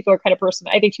Amy's a particular kind of person.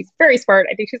 I think she's very smart.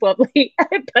 I think she's lovely,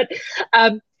 but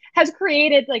has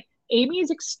created like Amy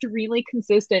is extremely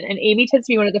consistent, and Amy tends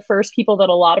to be one of the first people that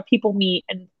a lot of people meet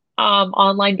in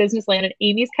online business land. And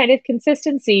Amy's kind of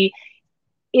consistency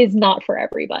is not for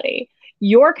everybody.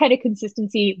 Your kind of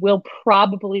consistency will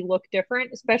probably look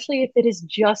different, especially if it is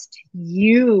just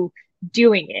you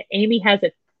doing it. Amy has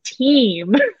a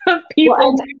team of people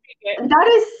Well, doing it. that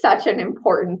is such an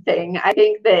important thing. I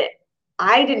think that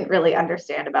I didn't really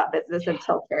understand about business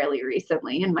until fairly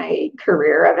recently in my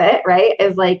career of it, right?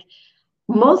 Is like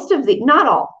most of the, not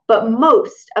all, but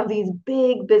most of these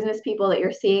big business people that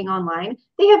you're seeing online,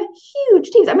 they have huge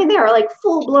teams. I mean, they are like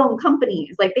full blown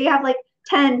companies. Like they have like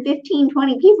 10, 15,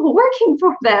 20 people working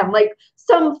for them, like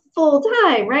some full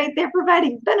time, right? They're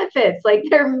providing benefits, like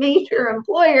they're major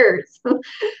employers.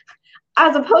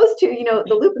 As opposed to,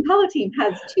 the Loop and Hollow team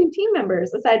has 2 team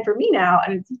members aside from me now,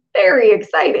 and it's very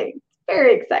exciting.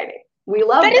 Very exciting. We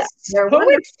love That them. is They're so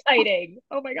wonderful. exciting.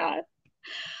 Oh my God.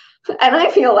 And I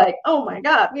feel like, oh my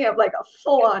God, we have like a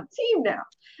full-on team now.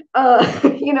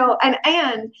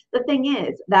 And the thing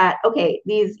is that, okay,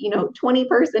 these,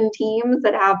 20-person teams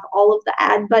that have all of the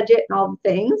ad budget and all the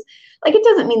things, like it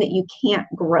doesn't mean that you can't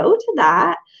grow to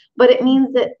that, but it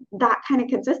means that that kind of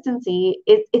consistency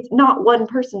it's not one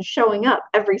person showing up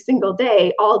every single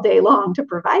day, all day long to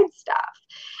provide stuff.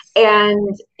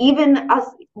 And even us,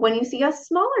 when you see a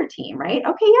smaller team, right?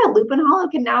 Okay, yeah, Loop and Hollow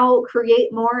can now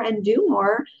create more and do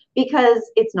more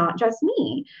because it's not just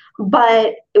me,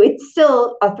 but it's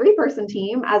still a 3-person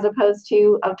team as opposed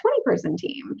to a 20-person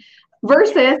team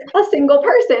versus a single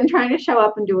person trying to show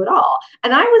up and do it all.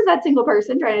 And I was that single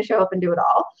person trying to show up and do it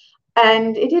all.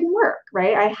 And it didn't work,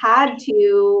 right? I'm trying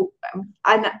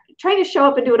to show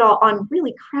up and do it all on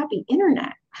really crappy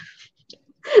internet.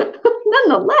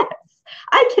 Nonetheless,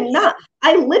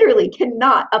 I literally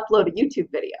cannot upload a YouTube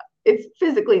video. It's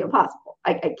physically impossible.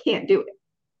 I can't do it.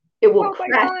 It will Oh my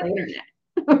crash God. the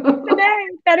internet. Today,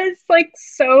 that is like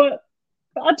so,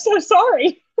 I'm so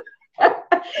sorry.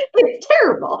 It's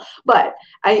terrible, but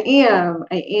I am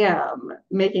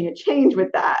making a change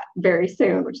with that very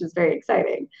soon, which is very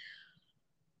exciting.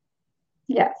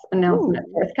 Yes, announcement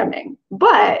Ooh. forthcoming.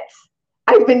 But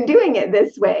I've been doing it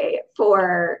this way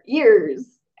for years.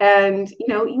 And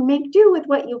you make do with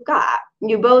what you've got.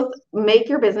 You both make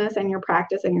your business and your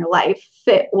practice and your life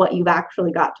fit what you've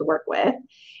actually got to work with.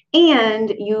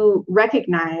 And you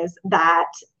recognize that,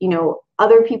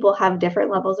 other people have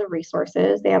different levels of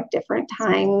resources. They have different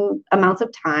amounts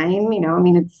of time. I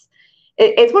mean,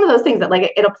 it's one of those things that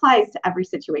like it applies to every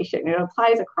situation. It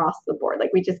applies across the board.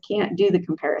 Like we just can't do the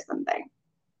comparison thing.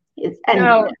 It's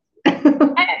No.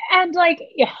 endless. And like,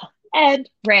 yeah, and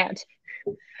rant.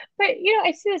 But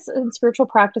I see this in spiritual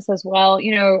practice as well.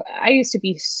 I used to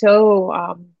be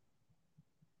so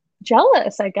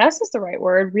jealous, I guess is the right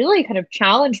word, really kind of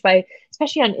challenged by,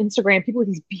 especially on Instagram, people with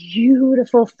these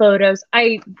beautiful photos.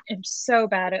 I am so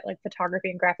bad at like photography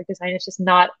and graphic design. It's just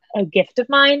not a gift of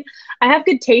mine. I have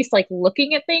good taste like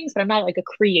looking at things, but I'm not like a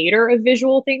creator of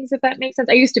visual things, if that makes sense.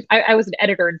 I was an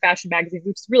editor in fashion magazines,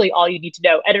 which is really all you need to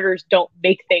know. Editors don't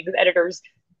make things, editors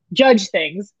judge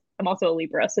things. I'm also a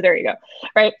Libra, so there you go.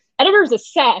 Right? Editors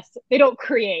assess, they don't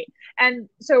create. And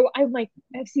so I'm like,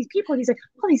 I see people, and he's like,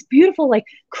 all these beautiful like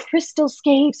crystal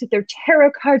scapes with their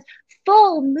tarot cards,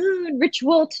 full moon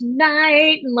ritual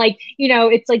tonight. And like,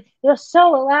 it's like they're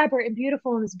so elaborate and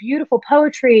beautiful and this beautiful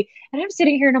poetry. And I'm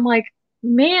sitting here and I'm like,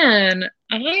 man,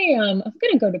 I'm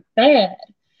gonna go to bed.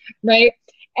 Right.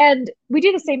 And we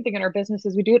do the same thing in our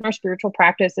businesses. We do it in our spiritual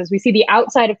practices. We see the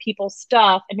outside of people's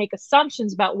stuff and make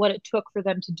assumptions about what it took for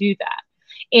them to do that.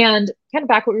 And kind of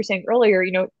back what we were saying earlier,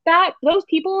 that those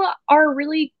people are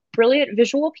really brilliant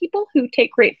visual people who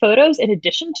take great photos in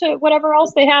addition to whatever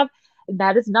else they have.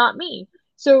 That is not me.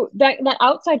 So that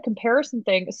outside comparison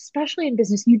thing, especially in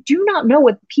business, you do not know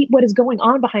what is going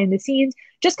on behind the scenes.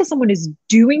 Just because someone is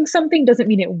doing something doesn't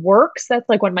mean it works. That's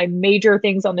like one of my major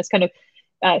things on this kind of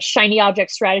shiny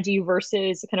object strategy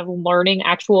versus kind of learning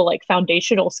actual like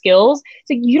foundational skills.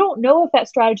 So you don't know if that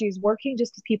strategy is working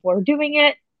just because people are doing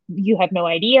it. You have no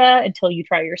idea until you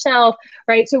try yourself,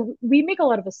 right? So we make a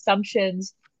lot of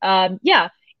assumptions. Yeah,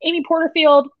 Amy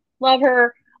Porterfield, love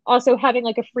her. Also having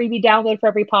like a freebie download for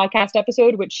every podcast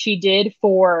episode, which she did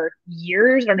for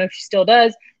years. I don't know if she still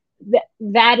does.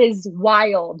 That is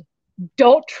wild.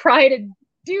 Don't try to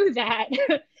do that.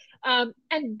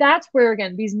 And that's where,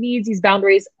 again, these needs, these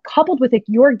boundaries, coupled with like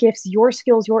your gifts, your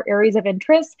skills, your areas of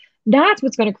interest, That's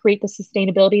what's going to create the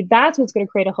sustainability. That's what's going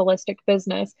to create a holistic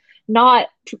business, not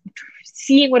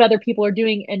seeing what other people are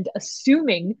doing and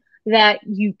assuming that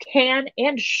you can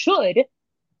and should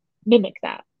mimic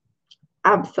that.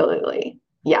 Absolutely.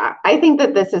 Yeah. I think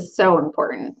that this is so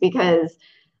important because,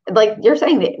 like you're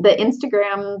saying, the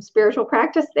Instagram spiritual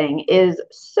practice thing is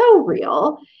so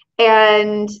real,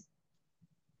 and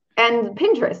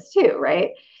Pinterest too,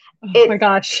 right? Oh my It's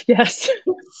gosh, yes.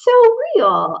 it's so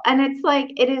real. And it's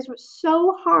like, it is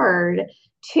so hard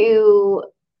to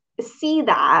see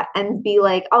that and be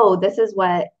like, oh, this is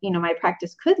what, my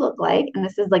practice could look like. And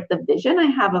this is like the vision I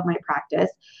have of my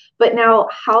practice. But now,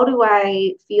 how do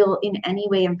I feel in any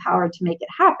way empowered to make it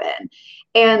happen?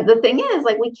 And the thing is,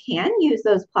 like, we can use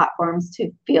those platforms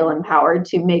to feel empowered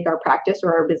to make our practice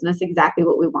or our business exactly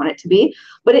what we want it to be.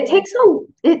 But it takes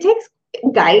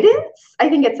guidance. I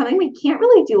think it's something we can't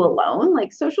really do alone.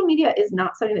 Like, social media is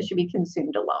not something that should be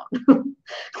consumed alone.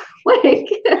 Like,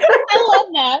 I love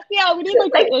that. Yeah, we need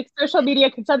like like, like social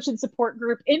media consumption support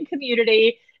group in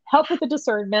community, help with the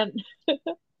discernment.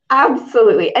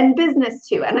 absolutely. And business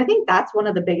too. And I think that's one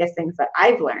of the biggest things that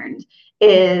I've learned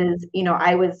is,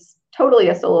 I was totally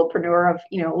a solopreneur of,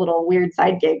 little weird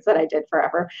side gigs that I did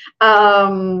forever.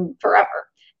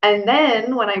 And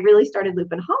then when I really started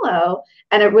Loop and Hollow,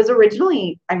 and it was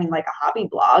originally, I mean, like a hobby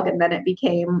blog, and then it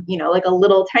became, like a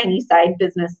little tiny side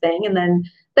business thing. And then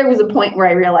there was a point where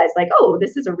I realized, like, oh,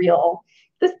 this can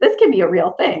be a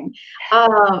real thing.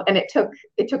 And it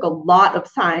took a lot of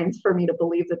signs for me to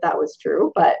believe that that was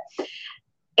true.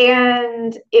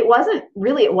 And it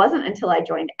wasn't until I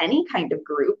joined any kind of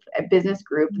group, a business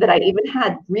group, that I even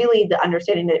had really the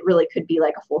understanding that it really could be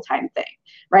like a full-time thing,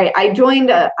 right? I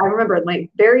remember my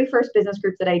very first business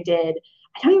group that I did,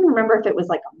 I don't even remember if it was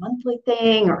like a monthly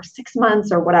thing or 6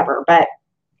 months or whatever, but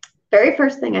very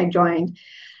first thing I joined,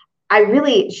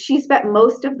 she spent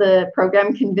most of the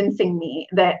program convincing me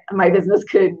that my business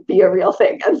could be a real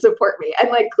thing and support me. And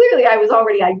like, clearly I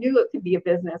knew it could be a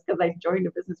business because I joined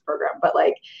a business program, but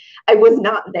like, I was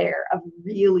not there of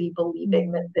really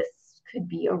believing that this could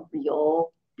be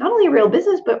not only a real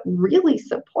business, but really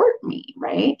support me.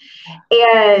 Right.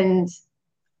 And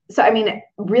so, I mean,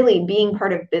 really being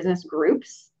part of business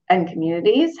groups and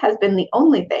communities has been the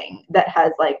only thing that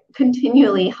has like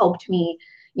continually helped me,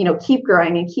 keep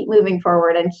growing and keep moving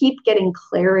forward and keep getting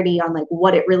clarity on like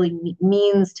what it really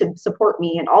means to support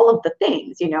me and all of the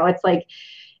things. It's like,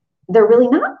 they're really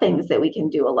not things that we can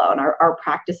do alone, our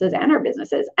practices and our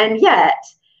businesses. And yet,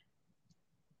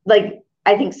 like,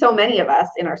 I think so many of us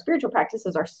in our spiritual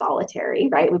practices are solitary,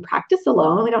 right? We practice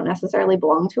alone. We don't necessarily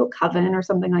belong to a coven or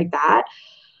something like that,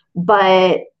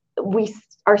 but we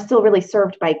are still really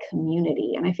served by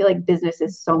community. And I feel like business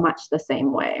is so much the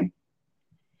same way.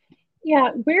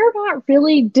 Yeah, we're not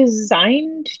really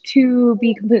designed to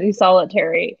be completely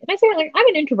solitary. And I say like I'm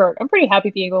an introvert. I'm pretty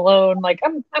happy being alone. Like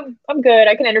I'm good.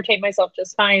 I can entertain myself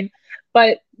just fine.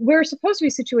 But we're supposed to be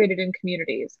situated in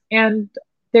communities. And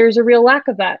there's a real lack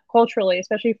of that culturally,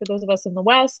 especially for those of us in the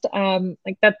West.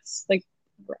 Like that's like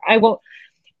I won't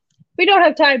we don't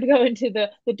have time to go into the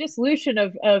dissolution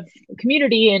of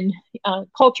community and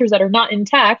cultures that are not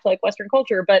intact, like Western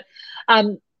culture. But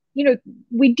um,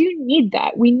 we do need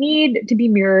that. We need to be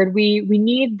mirrored. We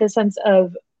need the sense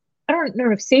of I don't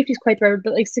know if safety is quite the right word,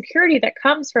 but like security that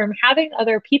comes from having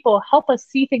other people help us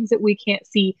see things that we can't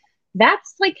see.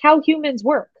 That's like how humans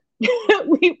work.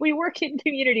 We work in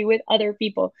community with other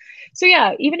people. So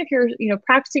yeah, even if you're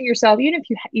practicing yourself, even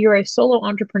if you're a solo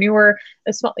entrepreneur,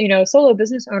 a small solo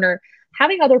business owner,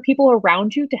 having other people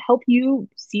around you to help you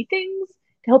see things,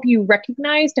 to help you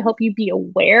recognize, to help you be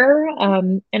aware.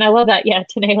 And I love that. Yeah,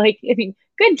 Tanae, like I mean,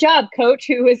 good job, coach,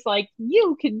 who is like,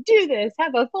 you can do this,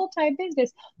 have a full-time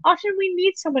business. Often we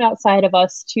need someone outside of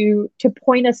us to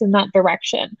point us in that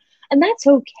direction. And that's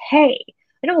okay.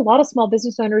 I know a lot of small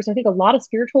business owners, I think a lot of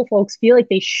spiritual folks feel like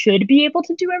they should be able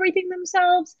to do everything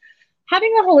themselves.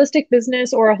 Having a holistic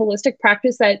business or a holistic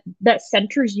practice that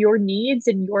centers your needs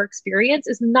and your experience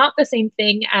is not the same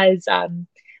thing as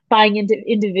buying into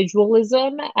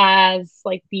individualism as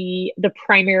like the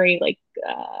primary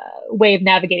way of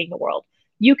navigating the world.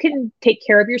 You can take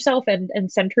care of yourself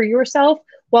and center yourself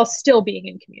while still being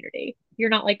in community. You're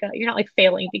not like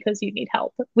failing because you need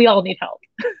help. We all need help.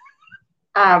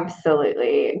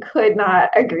 Absolutely. Could not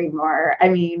agree more. I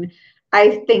mean,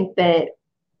 I think that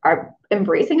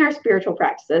embracing our spiritual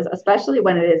practices, especially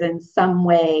when it is in some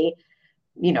way,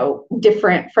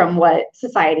 different from what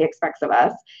society expects of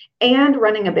us, and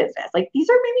running a business, like these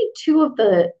are maybe two of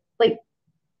the like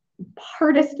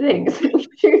hardest things we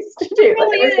choose to do.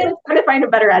 Like, Really I was is. trying to find a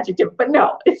better adjective, but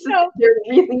no, they're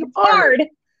really It's hard.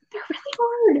 they're really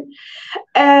hard.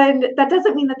 And that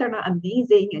doesn't mean that they're not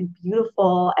amazing and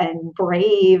beautiful and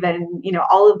brave and,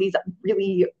 all of these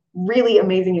really, really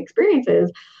amazing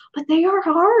experiences, but they are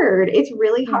hard. It's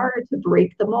really hard to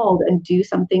break the mold and do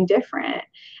something different.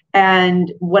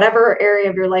 And whatever area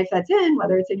of your life that's in,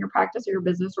 whether it's in your practice or your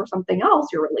business or something else,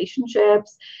 your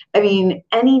relationships, I mean,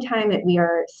 anytime that we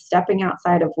are stepping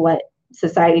outside of what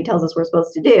society tells us we're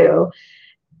supposed to do,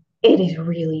 it is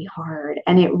really hard.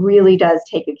 And it really does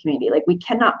take a community. Like, we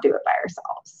cannot do it by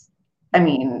ourselves. I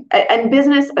mean, and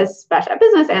business, especially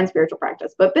business and spiritual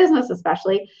practice, but business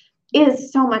especially,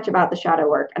 is so much about the shadow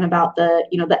work and about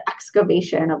the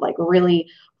excavation of like really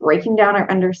breaking down our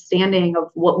understanding of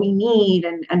what we need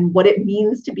and what it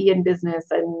means to be in business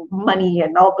and money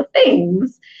and all the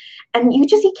things. And you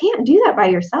can't do that by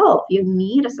yourself. You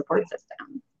need a support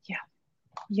system. Yeah.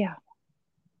 Yeah.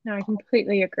 No, I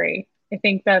completely agree. I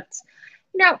think that's,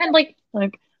 and like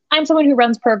I'm someone who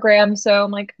runs programs, so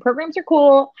I'm like, programs are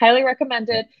cool, highly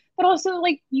recommended, but also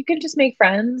like you can just make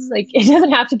friends. Like, it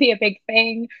doesn't have to be a big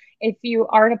thing. If you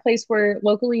are in a place where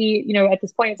locally, at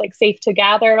this point it's like safe to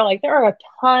gather, like there are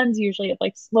tons usually of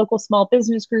like local small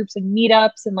business groups and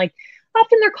meetups, and like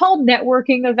often they're called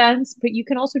networking events, but you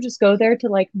can also just go there to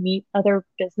like meet other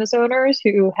business owners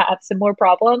who have similar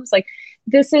problems. Like,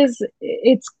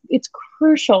 it's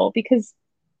crucial because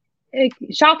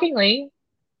shockingly,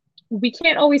 we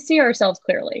can't always see ourselves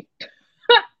clearly.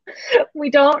 We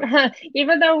don't have,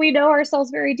 even though we know ourselves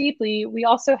very deeply, we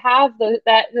also have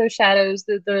those shadows,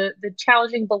 the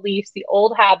challenging beliefs, the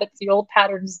old habits, the old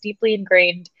patterns deeply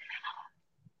ingrained.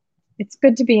 It's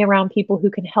good to be around people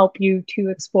who can help you to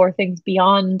explore things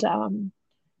beyond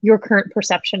your current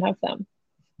perception of them.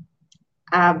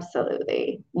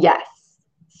 Absolutely. Yes.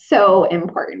 So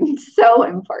important. So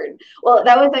important. Well,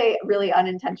 that was a really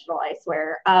unintentional, I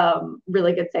swear,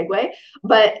 really good segue.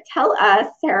 But tell us,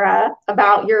 Sarah,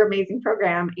 about your amazing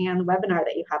program and webinar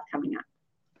that you have coming up.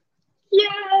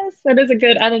 Yes, that is a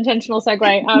good unintentional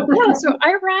segue. So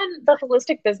I run the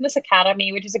Holistic Business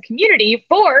Academy, which is a community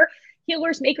for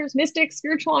healers, makers, mystics,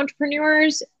 spiritual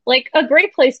entrepreneurs, like a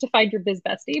great place to find your biz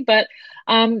bestie. But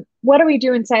what do we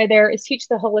do inside there is teach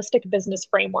the holistic business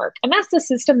framework. And that's the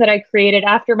system that I created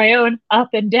after my own up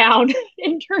and down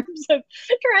in terms of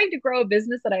trying to grow a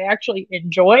business that I actually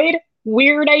enjoyed.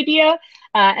 Weird idea.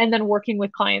 And then working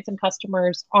with clients and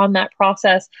customers on that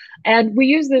process. And we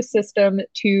use this system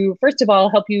to, first of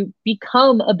all, help you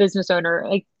become a business owner.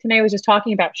 Like Tanae was just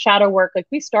talking about shadow work. Like,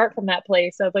 we start from that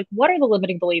place of like, what are the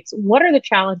limiting beliefs? What are the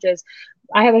challenges?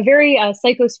 I have a very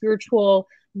psycho-spiritual,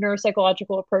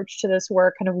 neuropsychological approach to this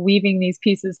work, kind of weaving these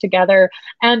pieces together.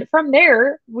 And from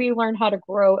there, we learn how to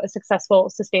grow a successful,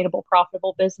 sustainable,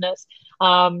 profitable business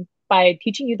by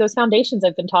teaching you those foundations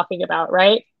I've been talking about,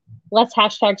 right? Less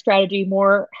hashtag strategy,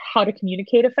 more how to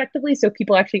communicate effectively so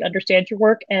people actually understand your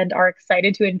work and are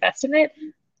excited to invest in it.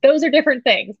 Those are different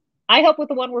things. I help with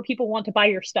the one where people want to buy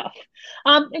your stuff,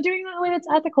 and doing that in a way that's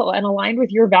ethical and aligned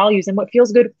with your values and what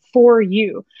feels good for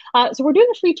you. So we're doing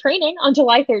a free training on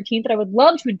July 13th that I would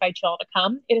love to invite you all to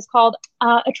come. It is called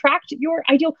Attract Your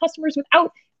Ideal Customers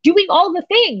Without Doing All the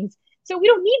Things. So we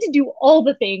don't need to do all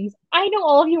the things. I know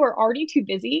all of you are already too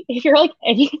busy. If you're like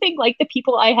anything like the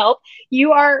people I help,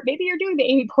 maybe you're doing the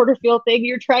Amy Porterfield thing.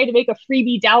 You're trying to make a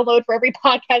freebie download for every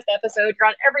podcast episode. You're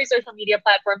on every social media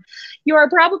platform. You are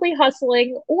probably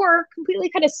hustling or completely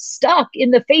kind of stuck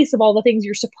in the face of all the things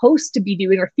you're supposed to be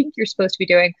doing or think you're supposed to be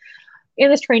doing. In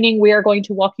this training, we are going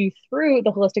to walk you through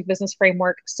the holistic business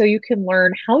framework so you can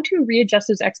learn how to readjust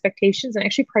those expectations and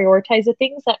actually prioritize the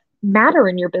things that matter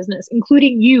in your business,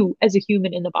 including you as a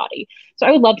human in the body. So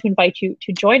I would love to invite you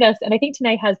to join us. And I think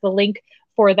Tanae has the link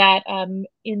for that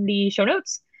in the show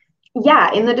notes.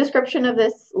 Yeah, in the description of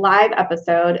this live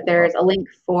episode, there's a link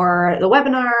for the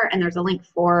webinar and there's a link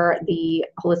for the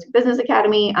Holistic Business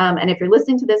Academy. And if you're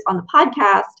listening to this on the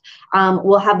podcast,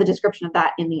 we'll have the description of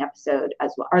that in the episode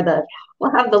as well, or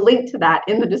we'll have the link to that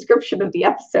in the description of the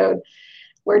episode.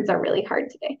 Words are really hard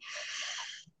today.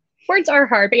 Words are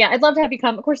hard, but yeah, I'd love to have you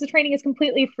come. Of course, the training is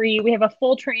completely free. We have a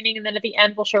full training, and then at the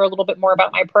end, we'll share a little bit more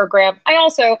about my program. I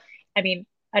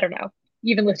don't know,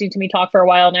 you've been listening to me talk for a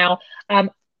while now.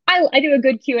 I do a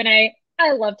good Q&A.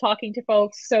 I love talking to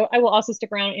folks. So I will also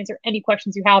stick around and answer any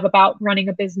questions you have about running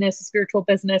a business, a spiritual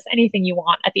business, anything you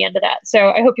want at the end of that.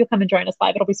 So I hope you'll come and join us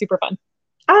live. It'll be super fun.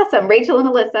 Awesome. Rachel and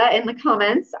Alyssa in the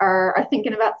comments are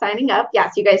thinking about signing up.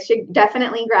 Yes, you guys should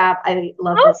definitely grab. I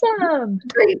love awesome.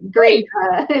 This. Great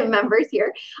members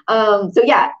here. So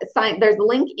yeah, there's a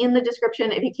link in the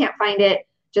description. If you can't find it,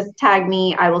 just tag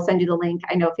me. I will send you the link.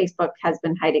 I know Facebook has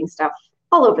been hiding stuff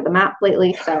all over the map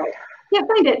lately. So Yeah,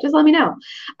 find it. Just let me know.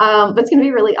 But it's going to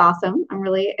be really awesome. I'm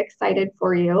really excited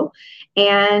for you.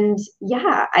 And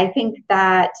yeah, I think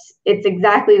that it's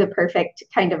exactly the perfect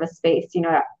kind of a space.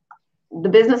 The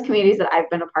business communities that I've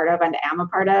been a part of and am a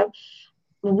part of,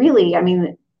 really, I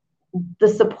mean, the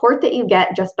support that you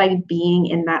get just by being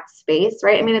in that space,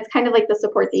 right? I mean, it's kind of like the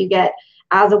support that you get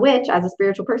as a witch, as a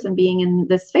spiritual person being in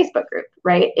this Facebook group,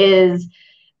 right? Is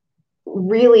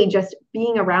really just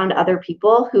being around other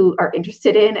people who are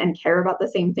interested in and care about the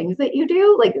same things that you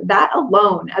do. Like that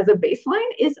alone as a baseline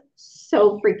is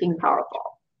so freaking powerful.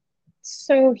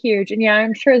 So huge. And yeah,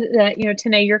 I'm sure that,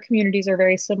 Tanae, your communities are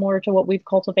very similar to what we've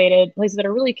cultivated, places that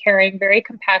are really caring, very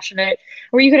compassionate,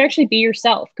 where you can actually be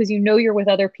yourself because you're with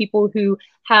other people who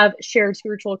have shared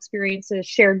spiritual experiences,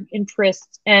 shared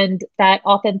interests, and that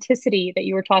authenticity that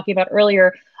you were talking about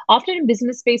earlier. Often in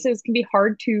business spaces can be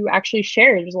hard to actually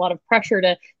share. There's a lot of pressure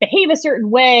to behave a certain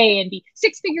way and be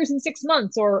six figures in 6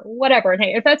 months or whatever. And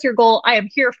hey, if that's your goal, I am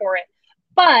here for it.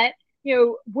 But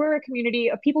we're a community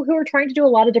of people who are trying to do a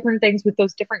lot of different things with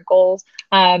those different goals.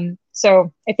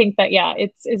 So I think that, yeah,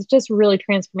 it's just really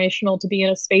transformational to be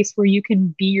in a space where you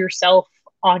can be yourself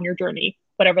on your journey,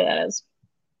 whatever that is.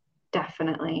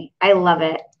 Definitely. I love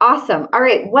it. Awesome. All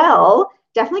right. Well,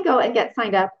 definitely go and get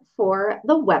signed up for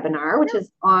the webinar, which is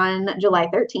on July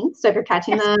 13th. So if you're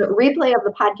catching Yes. the replay of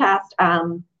the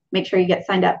podcast, make sure you get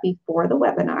signed up before the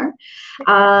webinar.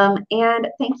 And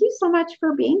thank you so much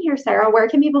for being here, Sarah. Where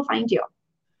can people find you?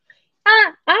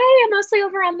 I am mostly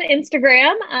over on the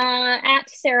Instagram at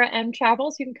Sarah M.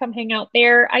 Chappell, so you can come hang out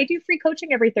there. I do free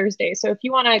coaching every Thursday, so if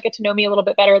you want to get to know me a little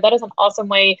bit better, that is an awesome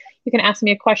way. You can ask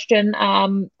me a question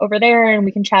over there, and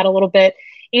we can chat a little bit.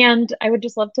 And I would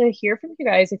just love to hear from you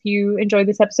guys. If you enjoyed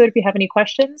this episode, if you have any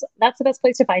questions, that's the best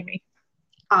place to find me.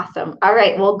 Awesome. All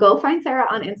right. Well, go find Sarah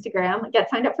on Instagram, get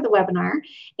signed up for the webinar.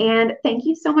 And thank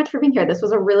you so much for being here. This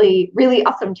was a really, really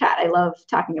awesome chat. I love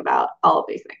talking about all of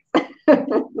these things.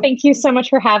 Thank you so much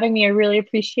for having me. I really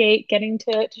appreciate getting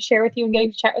to share with you and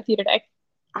getting to chat with you today.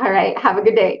 All right. Have a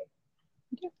good day.